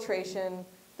no filtration,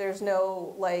 there's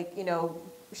no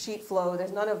sheet flow,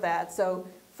 there's none of that. So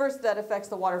first that affects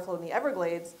the water flow in the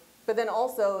Everglades, but then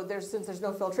also since there's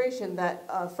no filtration, that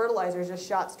fertilizer is just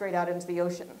shot straight out into the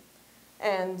ocean.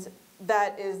 And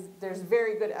there's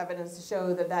very good evidence to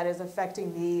show that that is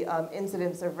affecting the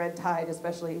incidence of red tide,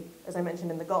 especially, as I mentioned,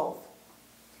 in the Gulf.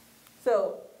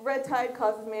 So red tide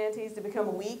causes manatees to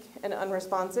become weak and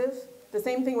unresponsive. The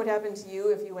same thing would happen to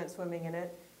you if you went swimming in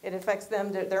it. It affects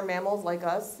them, they're mammals like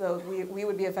us, so we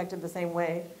would be affected the same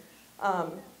way.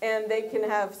 And they can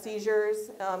have seizures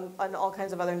and all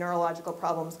kinds of other neurological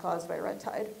problems caused by red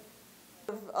tide.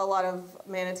 A lot of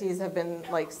manatees have been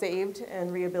saved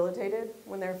and rehabilitated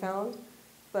when they're found,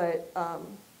 but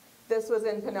this was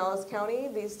in Pinellas County.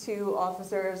 These two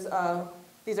officers,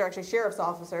 these are actually sheriff's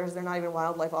officers, they're not even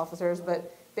wildlife officers,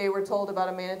 but they were told about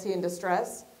a manatee in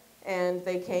distress, and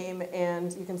they came,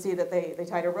 and you can see that they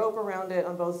tied a rope around it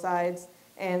on both sides,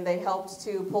 and they helped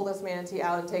to pull this manatee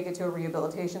out and take it to a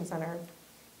rehabilitation center.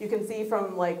 You can see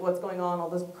from what's going on, all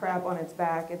this crap on its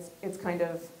back, it's kind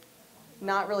of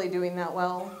not really doing that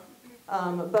well.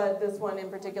 But this one in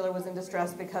particular was in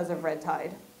distress because of red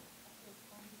tide.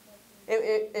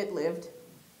 It lived.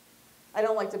 I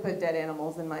don't like to put dead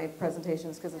animals in my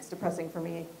presentations because it's depressing for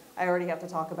me. I already have to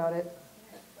talk about it.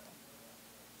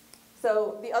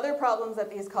 So the other problems that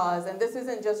these cause, and this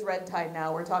isn't just red tide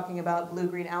now, we're talking about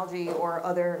blue-green algae or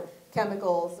other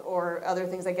chemicals or other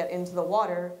things that get into the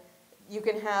water. You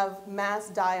can have mass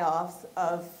die-offs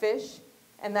of fish,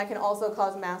 and that can also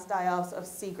cause mass die-offs of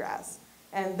seagrass.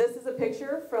 And this is a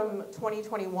picture from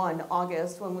 2021,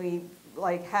 August, when we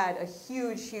had a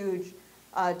huge, huge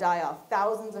die-off.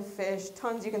 Thousands of fish,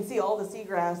 tons, you can see all the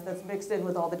seagrass that's mixed in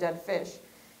with all the dead fish.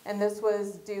 And this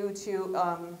was due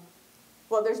to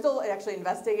well, they're still actually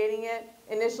investigating it.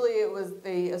 Initially,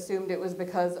 they assumed it was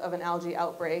because of an algae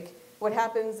outbreak. What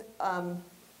happens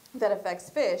that affects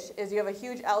fish is you have a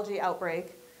huge algae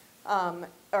outbreak, or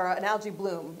an algae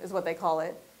bloom is what they call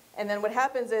it. And then what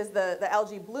happens is the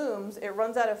algae blooms, it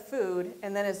runs out of food,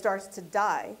 and then it starts to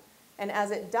die. And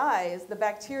as it dies, the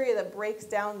bacteria that breaks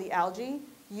down the algae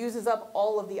uses up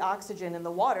all of the oxygen in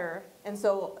the water, and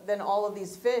so then all of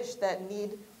these fish that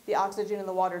need the oxygen in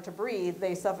the water to breathe,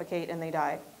 they suffocate and they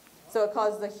die. So it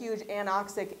causes a huge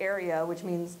anoxic area, which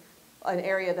means an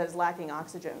area that is lacking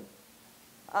oxygen.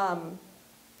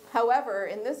 However,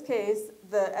 in this case,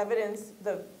 the evidence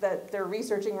that they're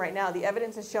researching right now, the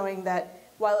evidence is showing that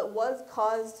while it was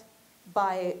caused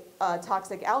by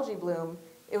toxic algae bloom,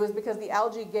 it was because the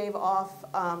algae gave off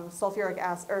sulfuric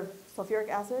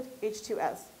acid, H2S.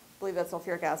 I believe that's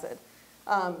sulfuric acid.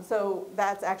 So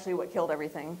that's actually what killed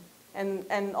everything,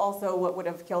 and also what would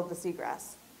have killed the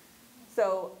seagrass.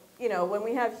 So, you know, when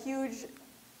we have huge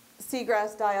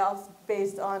seagrass die-offs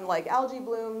based on like algae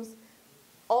blooms,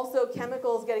 also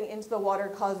chemicals getting into the water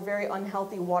cause very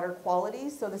unhealthy water quality,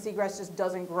 so the seagrass just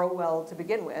doesn't grow well to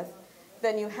begin with.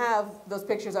 Then you have those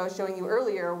pictures I was showing you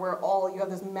earlier where you have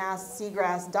this mass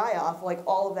seagrass die-off, like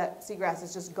all of that seagrass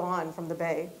is just gone from the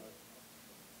bay.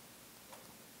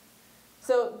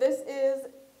 So this is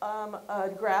a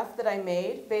graph that I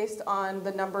made based on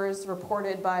the numbers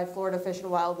reported by Florida Fish and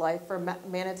Wildlife for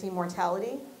manatee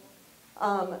mortality.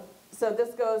 So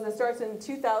this starts in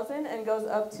 2000 and goes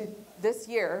up to this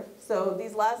year. So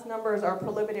these last numbers are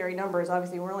preliminary numbers.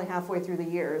 Obviously, we're only halfway through the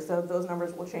year, so those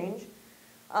numbers will change.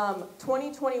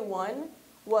 2021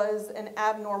 was an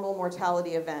abnormal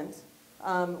mortality event.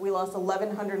 We lost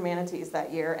 1,100 manatees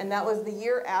that year, and that was the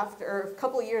year after, or a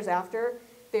couple of years after,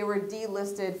 they were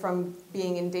delisted from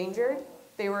being endangered.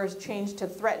 They were changed to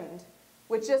threatened,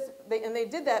 and they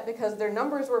did that because their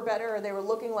numbers were better, or they were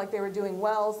looking like they were doing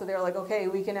well, so they were like, okay,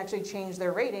 we can actually change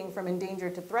their rating from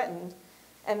endangered to threatened.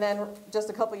 And then just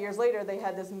a couple years later, they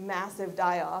had this massive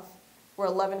die-off, where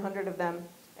 1,100 of them.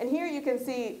 And here you can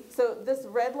see, so this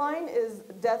red line is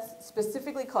deaths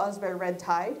specifically caused by red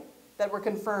tide that were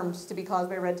confirmed to be caused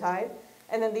by red tide.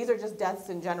 And then these are just deaths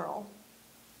in general.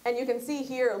 And you can see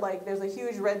here, like, there's a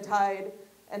huge red tide,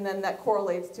 and then that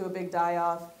correlates to a big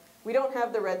die-off. We don't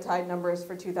have the red tide numbers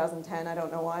for 2010, I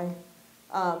don't know why.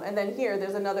 And then here,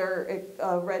 there's another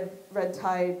red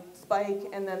tide spike,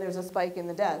 and then there's a spike in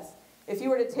the deaths. If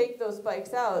you were to take those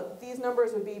spikes out, these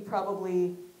numbers would be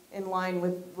probably in line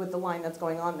with the line that's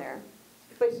going on there.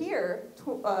 But here,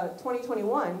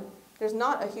 2021, there's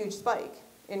not a huge spike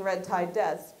in red tide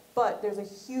deaths, but there's a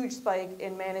huge spike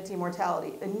in manatee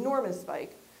mortality, enormous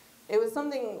spike. It was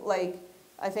something like,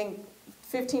 I think,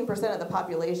 15% of the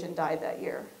population died that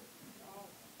year.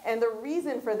 And the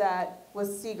reason for that was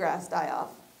seagrass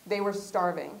die-off. They were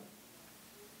starving.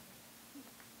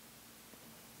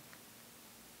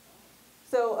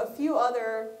 So a few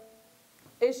other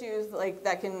issues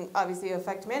that can obviously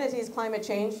affect manatees, climate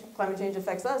change. Climate change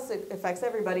affects us, it affects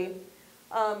everybody.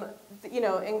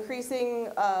 Increasing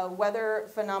weather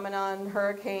phenomenon,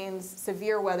 hurricanes,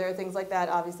 severe weather, things like that,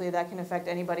 obviously that can affect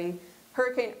anybody.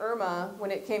 Hurricane Irma,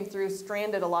 when it came through,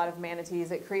 stranded a lot of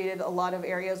manatees. It created a lot of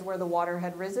areas where the water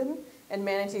had risen, and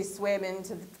manatees swam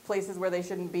into places where they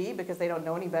shouldn't be because they don't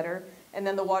know any better. And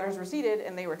then the waters receded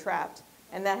and they were trapped.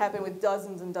 And that happened with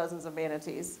dozens and dozens of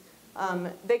manatees.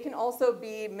 They can also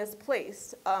be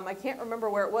misplaced. I can't remember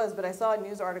where it was, but I saw a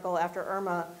news article after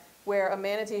Irma where a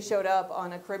manatee showed up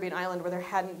on a Caribbean island where there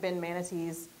hadn't been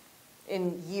manatees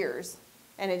in years.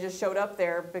 And it just showed up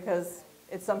there because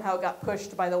it somehow got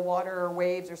pushed by the water or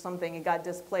waves or something and got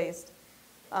displaced.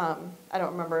 I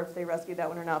don't remember if they rescued that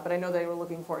one or not, but I know they were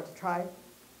looking for it to try.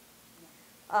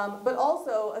 But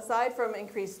also, aside from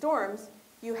increased storms,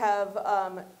 you have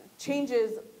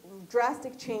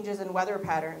drastic changes in weather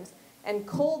patterns. And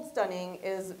cold stunning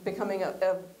is becoming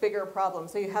a bigger problem.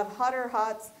 So you have hotter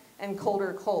hots and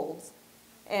colder colds.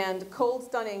 And cold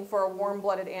stunning for a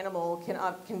warm-blooded animal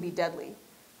can be deadly.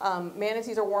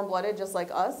 Manatees are warm-blooded just like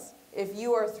us. If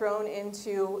you are thrown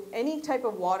into any type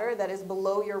of water that is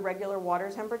below your regular water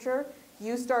temperature,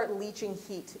 you start leaching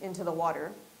heat into the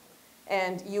water.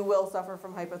 And you will suffer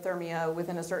from hypothermia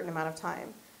within a certain amount of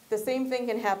time. The same thing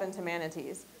can happen to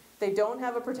manatees. They don't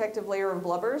have a protective layer of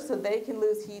blubber, so they can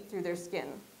lose heat through their skin.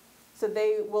 So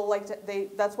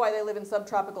that's why they live in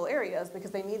subtropical areas,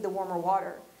 because they need the warmer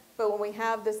water. But when we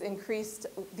have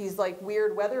these like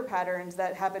weird weather patterns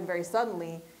that happen very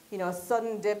suddenly, a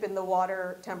sudden dip in the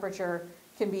water temperature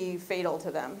can be fatal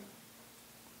to them.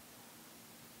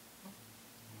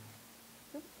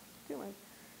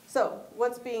 So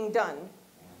what's being done?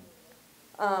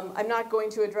 I'm not going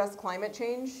to address climate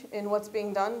change in what's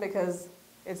being done because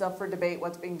it's up for debate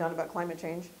what's being done about climate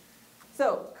change.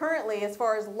 So currently, as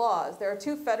far as laws, there are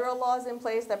 2 federal laws in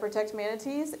place that protect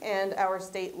manatees and our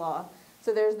state law.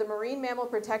 So there's the Marine Mammal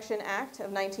Protection Act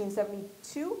of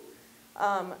 1972,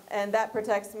 and that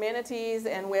protects manatees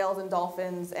and whales and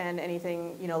dolphins and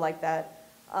anything, you know, like that.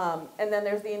 And then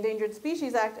there's the Endangered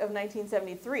Species Act of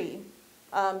 1973,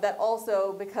 that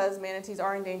also, because manatees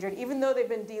are endangered, even though they've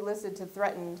been delisted to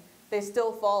threatened, they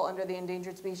still fall under the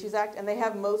Endangered Species Act, and they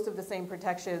have most of the same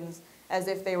protections as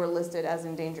if they were listed as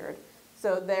endangered.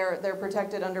 So they're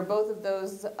protected under both of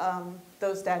those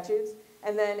statutes.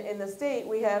 And then in the state,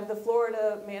 we have the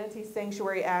Florida Manatee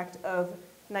Sanctuary Act of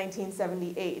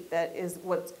 1978 that is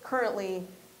what's currently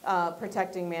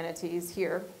protecting manatees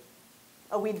here.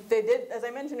 They did, as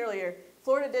I mentioned earlier,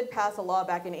 Florida did pass a law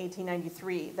back in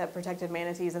 1893 that protected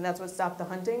manatees, and that's what stopped the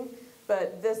hunting.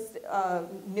 But this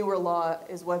newer law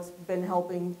is what's been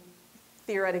helping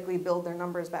theoretically build their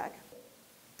numbers back.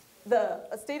 The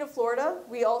state of Florida,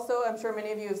 we also, I'm sure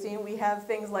many of you have seen, we have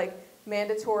things like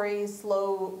mandatory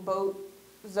slow boat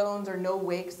zones or no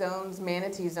wake zones,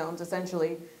 manatee zones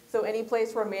essentially. So any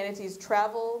place where manatees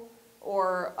travel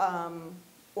or are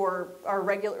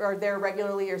there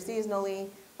regularly or seasonally,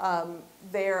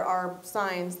 there are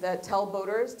signs that tell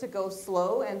boaters to go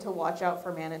slow and to watch out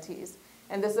for manatees.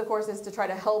 And this, of course, is to try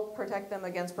to help protect them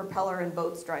against propeller and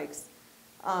boat strikes.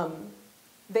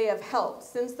 They have helped.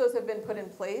 Since those have been put in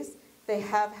place, they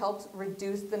have helped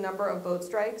reduce the number of boat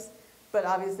strikes, but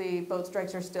obviously boat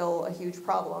strikes are still a huge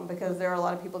problem because there are a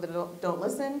lot of people that don't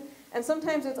listen, and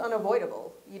sometimes it's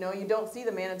unavoidable. You know, you don't see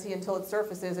the manatee until it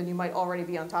surfaces and you might already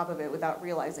be on top of it without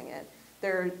realizing it.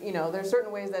 There's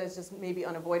certain ways that it's just maybe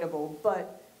unavoidable,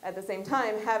 but at the same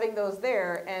time, having those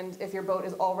there, and if your boat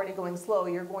is already going slow,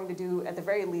 you're going to do, at the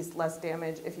very least, less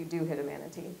damage if you do hit a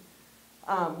manatee.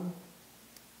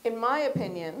 In my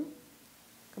opinion,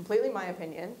 completely my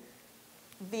opinion,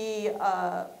 the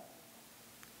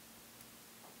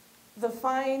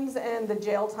fines and the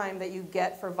jail time that you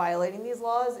get for violating these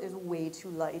laws is way too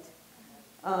light.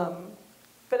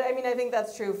 But I mean, I think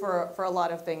that's true for a lot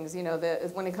of things. You know,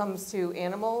 when it comes to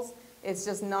animals, it's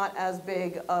just not as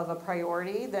big of a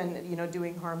priority than, you know,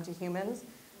 doing harm to humans.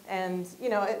 And, you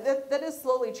know, that is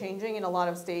slowly changing in a lot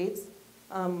of states.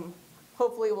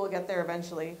 Hopefully we'll get there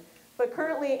eventually. But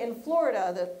currently in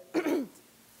Florida, if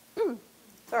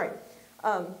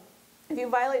you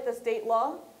violate the state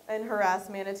law and harass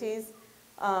manatees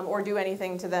or do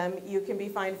anything to them, you can be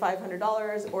fined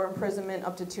 $500 or imprisonment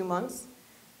up to 2 months.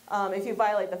 If you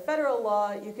violate the federal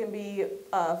law, you can be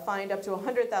fined up to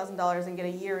 $100,000 and get a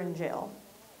year in jail.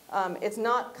 It's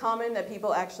not common that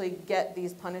people actually get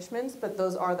these punishments, but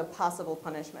those are the possible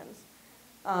punishments.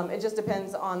 It just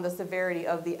depends on the severity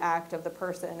of the act of the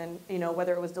person and, you know,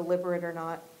 whether it was deliberate or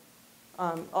not.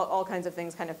 All kinds of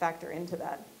things kind of factor into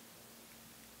that.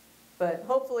 But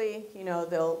hopefully, you know,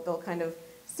 they'll kind of,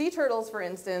 sea turtles, for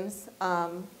instance,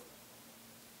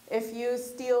 if you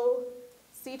steal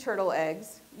sea turtle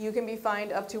eggs, you can be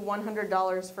fined up to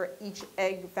 $100 for each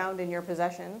egg found in your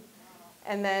possession.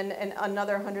 And then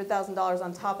another $100,000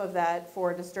 on top of that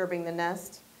for disturbing the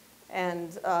nest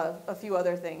and a few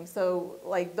other things. So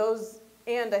like those,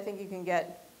 and I think you can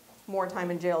get more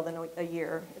time in jail than a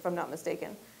year, if I'm not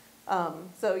mistaken.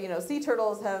 So, you know, sea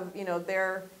turtles have, you know,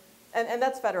 and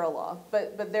that's federal law,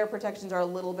 but their protections are a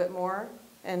little bit more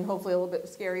and hopefully a little bit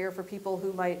scarier for people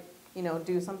who might, you know,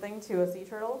 do something to a sea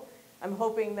turtle. I'm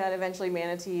hoping that eventually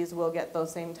manatees will get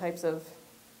those same types of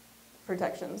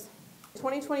protections.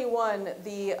 2021,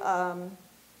 the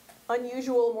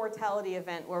unusual mortality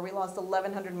event where we lost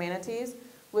 1,100 manatees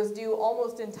was due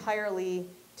almost entirely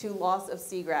to loss of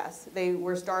seagrass. They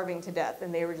were starving to death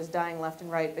and they were just dying left and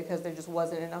right because there just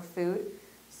wasn't enough food.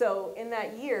 So in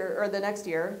that year, or the next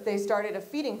year, they started a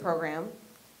feeding program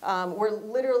where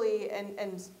literally,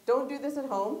 and don't do this at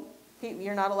home,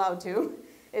 you're not allowed to.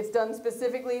 It's done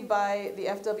specifically by the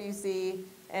FWC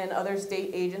and other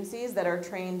state agencies that are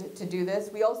trained to do this.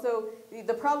 We also,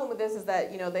 the problem with this is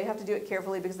that, you know, they have to do it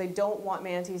carefully because they don't want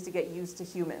manatees to get used to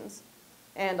humans.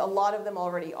 And a lot of them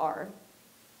already are.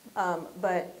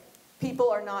 But people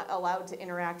are not allowed to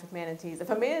interact with manatees. If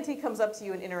a manatee comes up to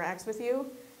you and interacts with you,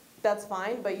 that's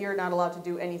fine, but you're not allowed to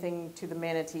do anything to the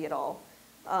manatee at all.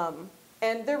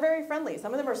 And they're very friendly.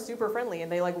 Some of them are super friendly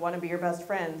and they like want to be your best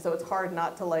friend, so it's hard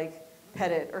not to like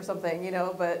pet it or something, you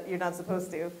know, but you're not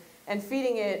supposed to. And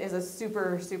feeding it is a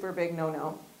super, super big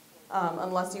no-no,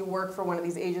 unless you work for one of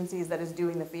these agencies that is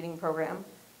doing the feeding program.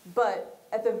 But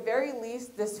at the very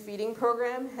least, this feeding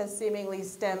program has seemingly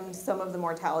stemmed some of the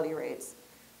mortality rates.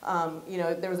 You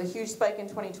know, there was a huge spike in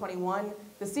 2021.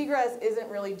 The seagrass isn't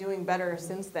really doing better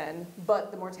since then,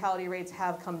 but the mortality rates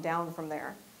have come down from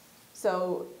there.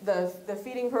 So the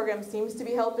feeding program seems to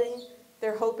be helping.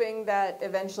 They're hoping that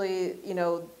eventually, you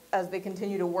know, as they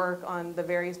continue to work on the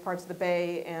various parts of the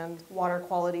bay and water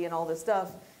quality and all this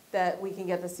stuff, that we can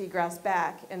get the seagrass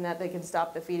back and that they can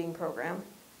stop the feeding program.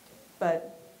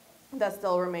 But that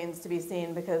still remains to be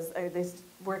seen because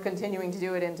we're continuing to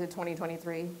do it into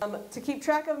 2023. To keep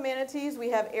track of manatees, we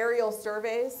have aerial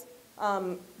surveys.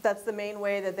 That's the main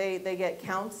way that they get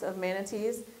counts of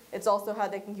manatees. It's also how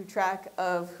they can keep track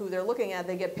of who they're looking at.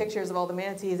 They get pictures of all the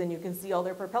manatees and you can see all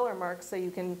their propeller marks so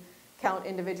you can count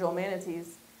individual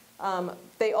manatees.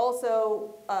 They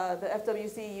also, the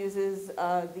FWC uses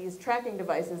these tracking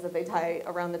devices that they tie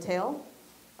around the tail.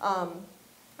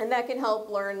 And that can help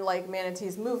learn like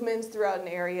manatees' movements throughout an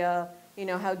area, you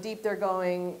know, how deep they're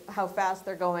going, how fast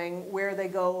they're going, where they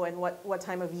go, and what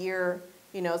time of year,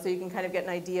 you know, so you can kind of get an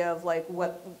idea of like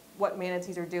what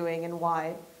manatees are doing and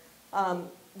why.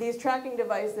 These tracking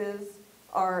devices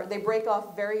they break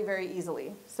off very, very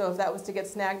easily. So if that was to get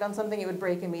snagged on something, it would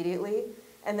break immediately.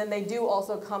 And then they do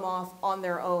also come off on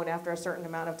their own after a certain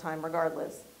amount of time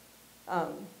regardless.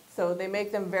 So they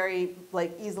make them very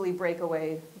like easily break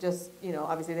away. Just, you know,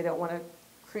 obviously they don't want to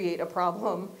create a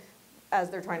problem as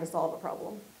they're trying to solve a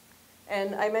problem.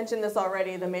 And I mentioned this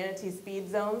already, the manatee speed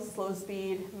zones, slow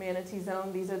speed, manatee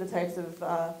zone. These are the types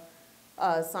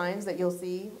of signs that you'll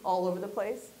see all over the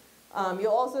place.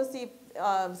 You'll also see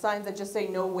signs that just say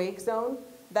no wake zone.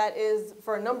 That is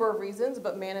for a number of reasons,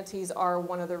 but manatees are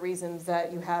one of the reasons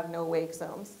that you have no wake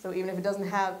zones. So even if it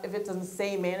doesn't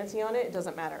say manatee on it, it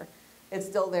doesn't matter. It's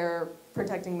still there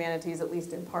protecting manatees, at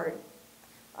least in part.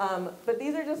 But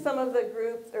these are just some of the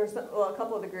groups, or a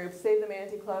couple of the groups, Save the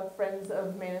Manatee Club, Friends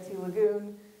of Manatee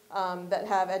Lagoon, that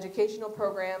have educational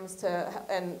programs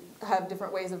and have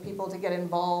different ways of people to get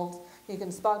involved. You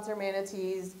can sponsor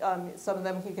manatees, some of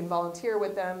them you can volunteer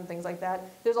with them, things like that.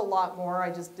 There's a lot more, I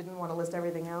just didn't want to list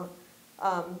everything out.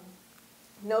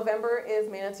 November is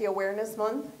Manatee Awareness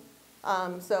Month.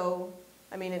 So,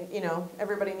 I mean, you know,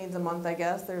 everybody needs a month, I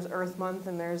guess. There's Earth Month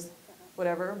and there's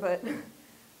whatever, but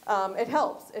it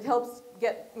helps. It helps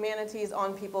get manatees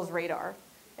on people's radar.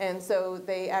 And so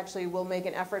they actually will make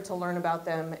an effort to learn about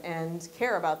them and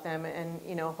care about them and,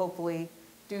 you know, hopefully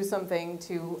do something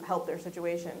to help their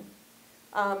situation.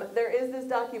 There is this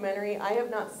documentary. I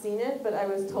have not seen it, but I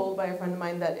was told by a friend of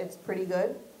mine that it's pretty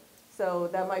good. So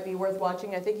that might be worth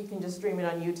watching. I think you can just stream it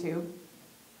on YouTube.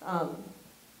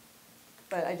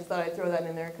 But I just thought I'd throw that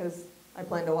in there because I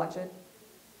plan to watch it.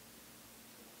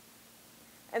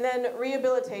 And then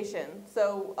rehabilitation.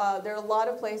 So there are a lot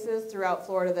of places throughout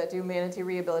Florida that do manatee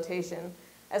rehabilitation.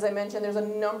 As I mentioned, there's a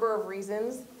number of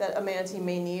reasons that a manatee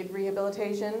may need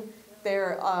rehabilitation.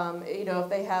 They're, you know, if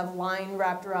they have line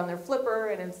wrapped around their flipper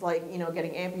and it's like, you know,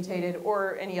 getting amputated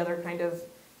or any other kind of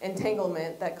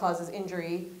entanglement that causes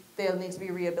injury, they'll need to be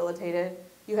rehabilitated.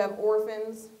 You have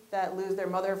orphans that lose their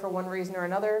mother for one reason or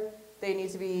another. They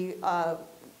need to be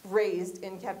raised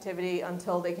in captivity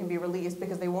until they can be released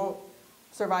because they won't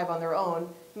survive on their own.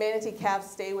 Manatee calves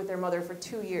stay with their mother for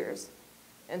 2 years.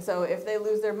 And so if they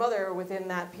lose their mother within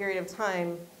that period of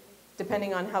time,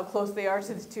 depending on how close they are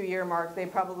to the 2-year mark, they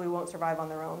probably won't survive on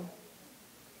their own.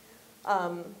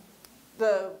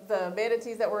 The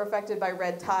manatees that were affected by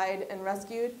red tide and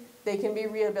rescued, they can be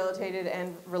rehabilitated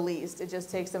and released. It just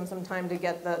takes them some time to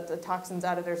get the toxins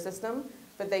out of their system,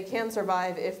 but they can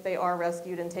survive if they are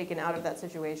rescued and taken out of that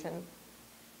situation.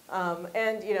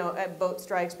 And you know, at boat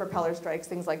strikes, propeller strikes,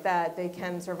 things like that, they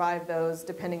can survive those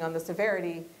depending on the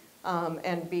severity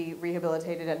and be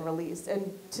rehabilitated and released.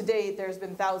 And to date, there's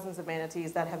been thousands of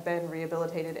manatees that have been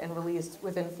rehabilitated and released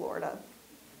within Florida.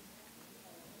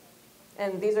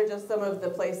 And these are just some of the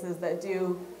places that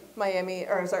do manatee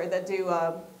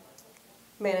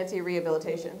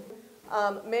rehabilitation.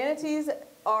 Manatees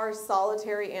are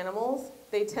solitary animals.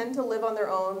 They tend to live on their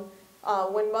own.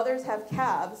 When mothers have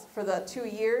calves for the 2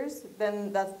 years,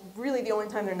 then that's really the only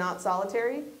time they're not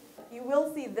solitary. You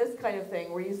will see this kind of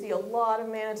thing where you see a lot of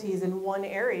manatees in one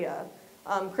area.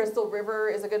 Crystal River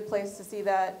is a good place to see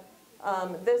that.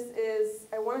 This is,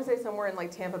 I want to say somewhere in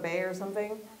like Tampa Bay or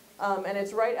something, and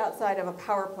it's right outside of a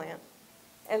power plant.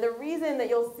 And the reason that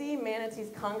you'll see manatees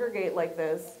congregate like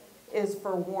this is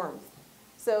for warmth.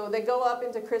 So they go up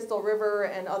into Crystal River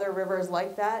and other rivers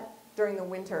like that during the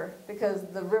winter because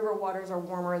the river waters are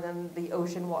warmer than the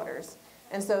ocean waters.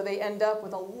 And so they end up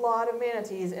with a lot of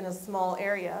manatees in a small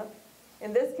area.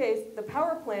 In this case, the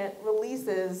power plant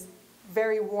releases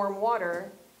very warm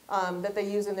water that they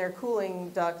use in their cooling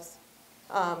ducts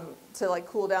to like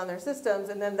cool down their systems,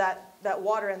 and then that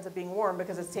water ends up being warm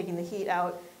because it's taking the heat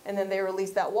out, and then they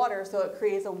release that water, so it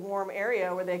creates a warm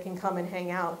area where they can come and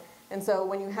hang out. And so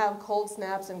when you have cold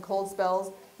snaps and cold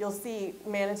spells, you'll see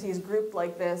manatees grouped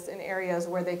like this in areas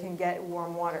where they can get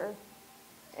warm water.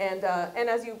 And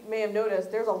as you may have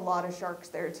noticed, there's a lot of sharks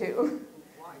there too.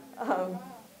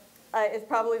 It's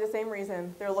probably the same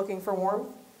reason. They're looking for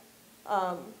warmth.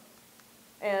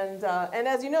 And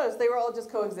as you noticed, they were all just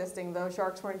coexisting, though.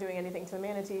 Sharks weren't doing anything to the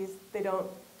manatees. They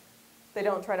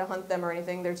don't try to hunt them or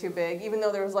anything. They're too big. Even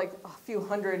though there was like a few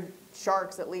hundred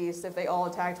sharks at least, if they all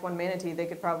attacked one manatee, they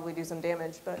could probably do some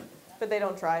damage, but they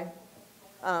don't try.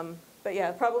 But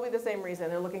yeah, probably the same reason.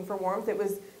 They're looking for warmth.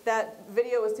 That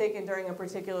video was taken during a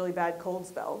particularly bad cold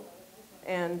spell.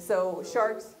 And so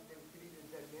sharks,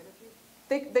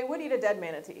 they would eat a dead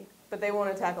manatee, but they won't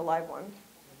attack a live one.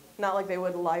 Not like they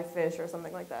would a live fish or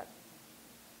something like that.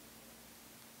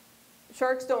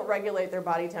 Sharks don't regulate their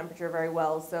body temperature very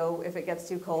well, so if it gets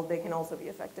too cold, they can also be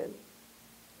affected.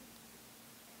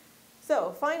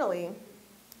 So finally,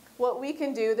 what we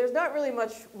can do, there's not really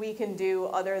much we can do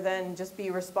other than just be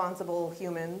responsible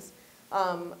humans.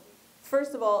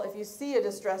 First of all, if you see a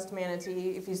distressed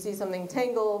manatee, if you see something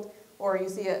tangled, or you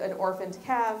see an orphaned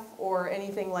calf, or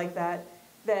anything like that,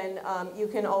 then you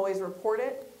can always report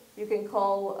it. You can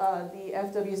call the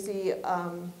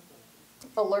FWC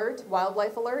alert,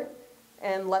 wildlife alert,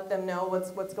 and let them know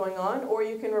what's going on, or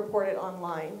you can report it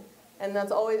online. And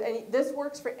that's always, this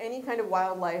works for any kind of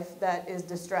wildlife that is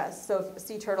distressed. So if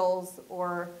sea turtles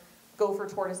or gopher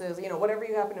tortoises, whatever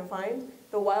you happen to find,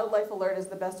 the wildlife alert is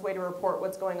the best way to report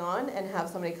what's going on and have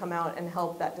somebody come out and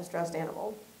help that distressed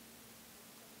animal.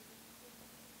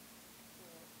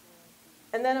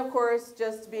 And then, of course,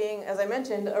 just being, as I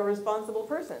mentioned, a responsible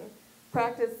person.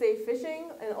 Practice safe fishing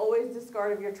and always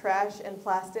discard of your trash and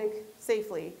plastic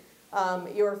safely.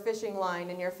 Your fishing line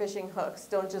and your fishing hooks,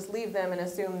 don't just leave them and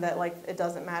assume that it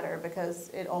doesn't matter, because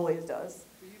it always does.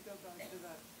 Will you go back to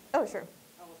that Oh, sure.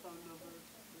 telephone number,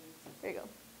 please? There you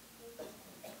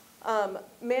go.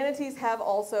 Manatees have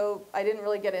also, I didn't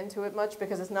really get into it much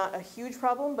because it's not a huge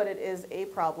problem, but it is a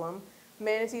problem.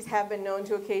 Manatees have been known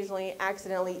to occasionally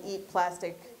accidentally eat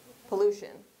plastic pollution.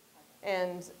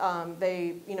 And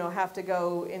they have to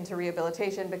go into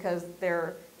rehabilitation because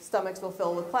their stomachs will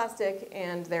fill with plastic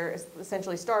and they're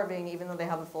essentially starving even though they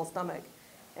have a full stomach.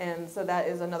 And so that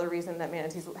is another reason that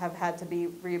manatees have had to be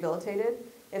rehabilitated.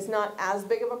 It's not as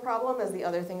big of a problem as the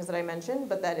other things that I mentioned,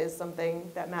 but that is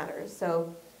something that matters.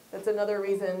 So that's another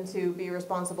reason to be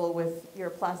responsible with your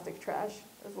plastic trash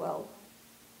as well.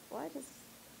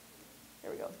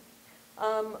 There we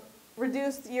go.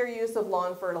 Reduce your use of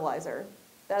lawn fertilizer.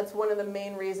 That's one of the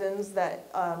main reasons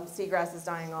that seagrass is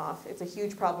dying off. It's a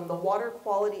huge problem. The water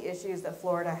quality issues that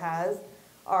Florida has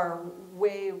are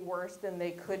way worse than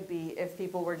they could be if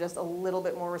people were just a little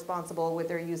bit more responsible with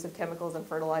their use of chemicals and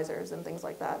fertilizers and things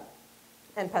like that,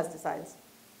 and pesticides.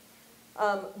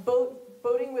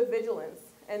 Boating with vigilance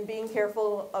and being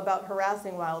careful about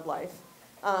harassing wildlife.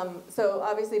 So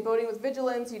obviously boating with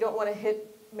vigilance, you don't want to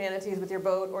hit manatees with your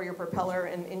boat or your propeller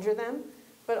and injure them.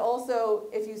 But also,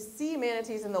 if you see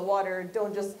manatees in the water,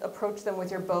 don't just approach them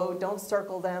with your boat, don't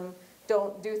circle them,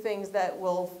 don't do things that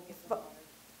will,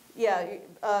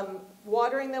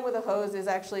 watering them with a hose is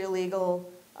actually illegal.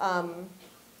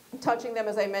 Touching them,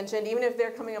 as I mentioned, even if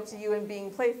they're coming up to you and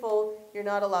being playful, you're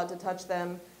not allowed to touch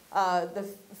them. The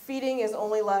feeding is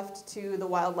only left to the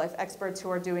wildlife experts who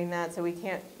are doing that, so we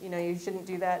can't, you shouldn't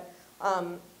do that.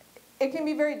 It can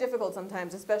be very difficult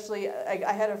sometimes, especially,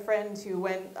 I had a friend who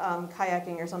went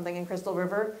kayaking or something in Crystal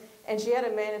River, and she had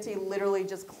a manatee literally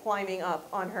just climbing up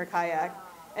on her kayak.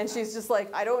 And she's just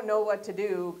like, I don't know what to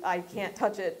do. I can't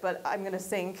touch it, but I'm gonna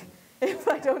sink if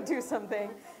I don't do something,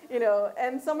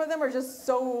 And some of them are just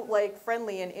so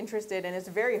friendly and interested, and it's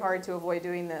very hard to avoid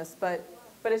doing this. But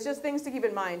it's just things to keep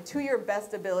in mind. To your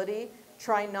best ability,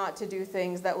 try not to do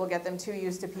things that will get them too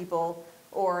used to people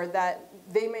or that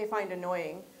they may find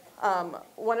annoying.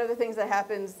 One of the things that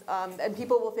happens, and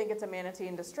people will think it's a manatee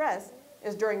in distress,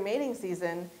 is during mating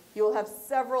season, you will have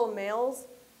several males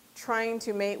trying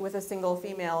to mate with a single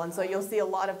female. And so you'll see a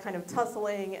lot of kind of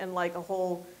tussling and a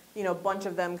whole, bunch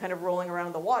of them kind of rolling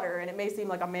around the water. And it may seem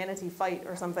like a manatee fight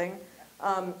or something.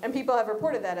 And people have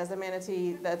reported that as a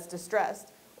manatee that's distressed.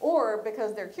 Or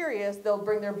because they're curious, they'll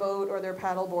bring their boat or their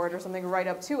paddleboard or something right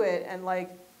up to it. And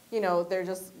they're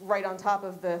just right on top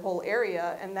of the whole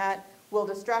area. And that will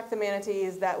distract the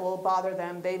manatees, that will bother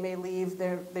them. They may leave,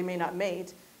 they may not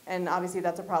mate. And obviously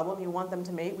that's a problem. You want them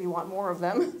to mate, we want more of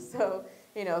them. So,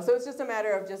 so it's just a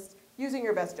matter of just using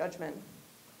your best judgment.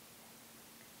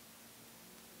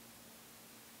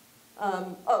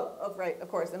 Right, of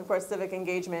course. And of course, civic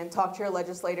engagement. Talk to your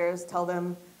legislators. Tell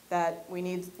them that we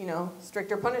need,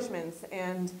 stricter punishments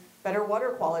and better water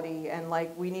quality, and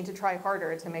like we need to try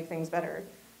harder to make things better.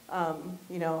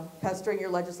 Pestering your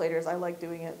legislators. I like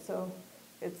doing it, so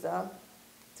it's a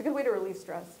good way to relieve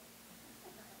stress.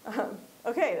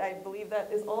 Okay, I believe that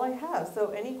is all I have. So,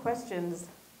 any questions?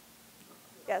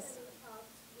 Yes.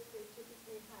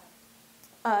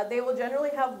 They will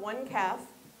generally have one calf.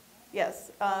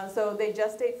 Yes, so they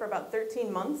gestate for about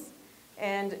 13 months,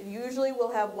 and usually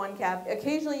will have one calf.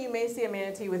 Occasionally you may see a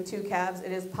manatee with two calves.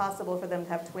 It is possible for them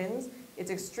to have twins. It's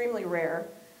extremely rare.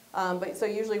 So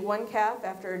usually one calf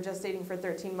after gestating for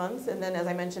 13 months, and then as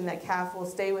I mentioned, that calf will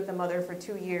stay with the mother for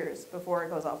 2 years before it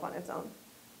goes off on its own.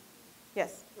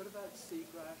 Yes? What about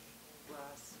seagrass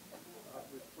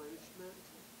replenishment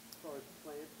or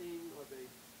planting? Are they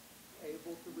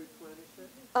able to replenish it?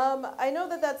 I know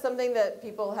that that's something that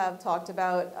people have talked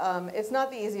about. It's not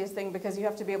the easiest thing because you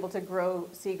have to be able to grow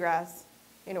seagrass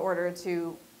in order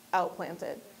to outplant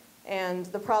it. And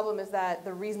the problem is that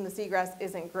the reason the seagrass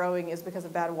isn't growing is because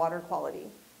of bad water quality.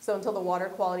 So until the water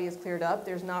quality is cleared up,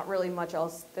 there's not really much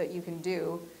else that you can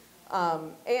do.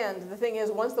 And the thing is,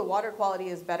 once the water quality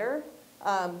is better,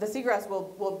 the seagrass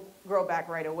will grow back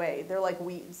right away. They're like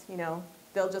weeds,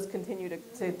 They'll just continue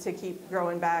to keep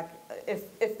growing back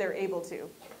if they're able to.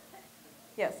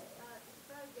 Yes?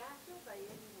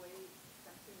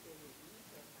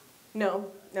 No.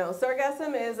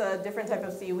 Sargassum is a different type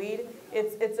of seaweed.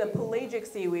 It's a pelagic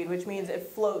seaweed, which means it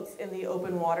floats in the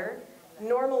open water.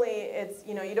 Normally, it's,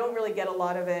 you don't really get a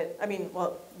lot of it. I mean,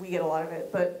 well, we get a lot of it,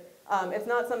 but it's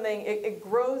not something, it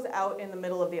grows out in the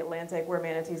middle of the Atlantic where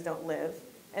manatees don't live.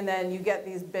 And then you get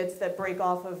these bits that break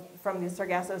off from the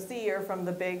Sargasso Sea or from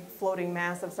the big floating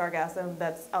mass of sargassum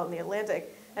that's out in the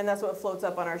Atlantic. And that's what floats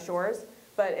up on our shores.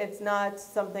 But it's not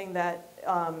something that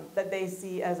they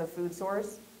see as a food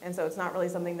source. And so it's not really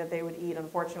something that they would eat,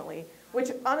 unfortunately.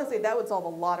 Which, honestly, that would solve a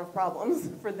lot of problems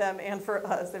for them and for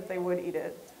us if they would eat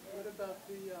it. What about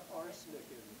the arsenic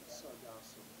in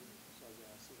sargassum?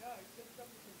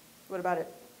 What about it?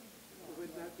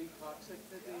 Wouldn't that be toxic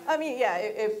to the... I mean, yeah,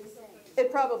 it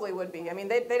probably would be. I mean,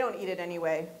 they don't eat it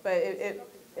anyway, but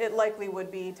it likely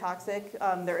would be toxic.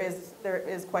 There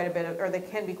is quite a bit of, or there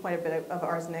can be quite a bit of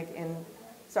arsenic in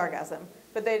sargassum.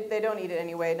 But they don't eat it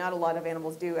anyway. Not a lot of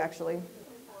animals do, actually.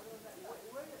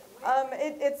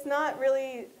 It's not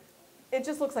really, it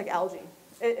just looks like algae.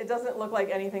 It doesn't look like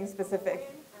anything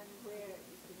specific.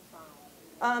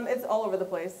 It's all over the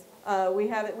place. We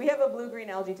have a blue-green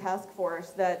algae task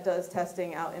force that does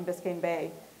testing out in Biscayne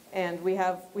Bay. And we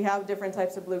have different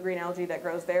types of blue-green algae that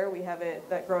grows there. We have it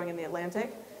that growing in the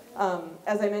Atlantic.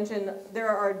 As I mentioned, there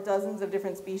are dozens of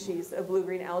different species of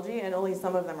blue-green algae, and only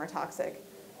some of them are toxic.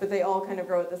 But they all kind of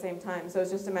grow at the same time. So it's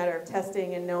just a matter of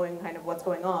testing and knowing kind of what's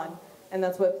going on. And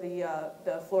that's what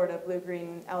the Florida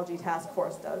Blue-Green Algae Task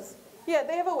Force does. Yeah,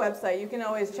 they have a website. You can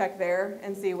always check there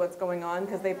and see what's going on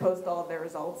because they post all of their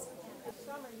results.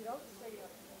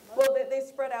 Well, they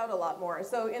spread out a lot more.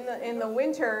 So in the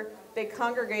winter, they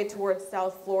congregate towards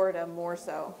South Florida more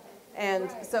so. And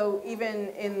so even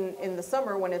in the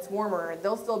summer when it's warmer,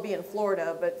 they'll still be in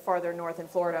Florida, but farther north in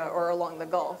Florida or along the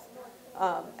Gulf.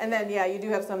 And then, yeah, you do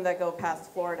have some that go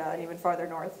past Florida and even farther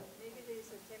north.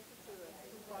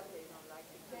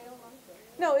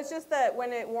 No, it's just that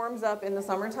when it warms up in the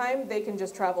summertime, they can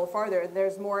just travel farther.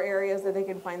 There's more areas that they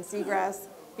can find seagrass.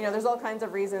 There's all kinds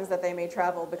of reasons that they may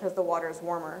travel because the water is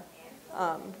warmer.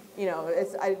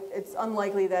 It's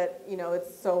unlikely that,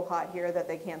 it's so hot here that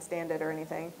they can't stand it or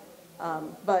anything.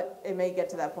 But it may get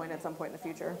to that point at some point in the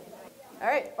future. All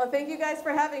right. Well, thank you guys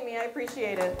for having me. I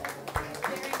appreciate it.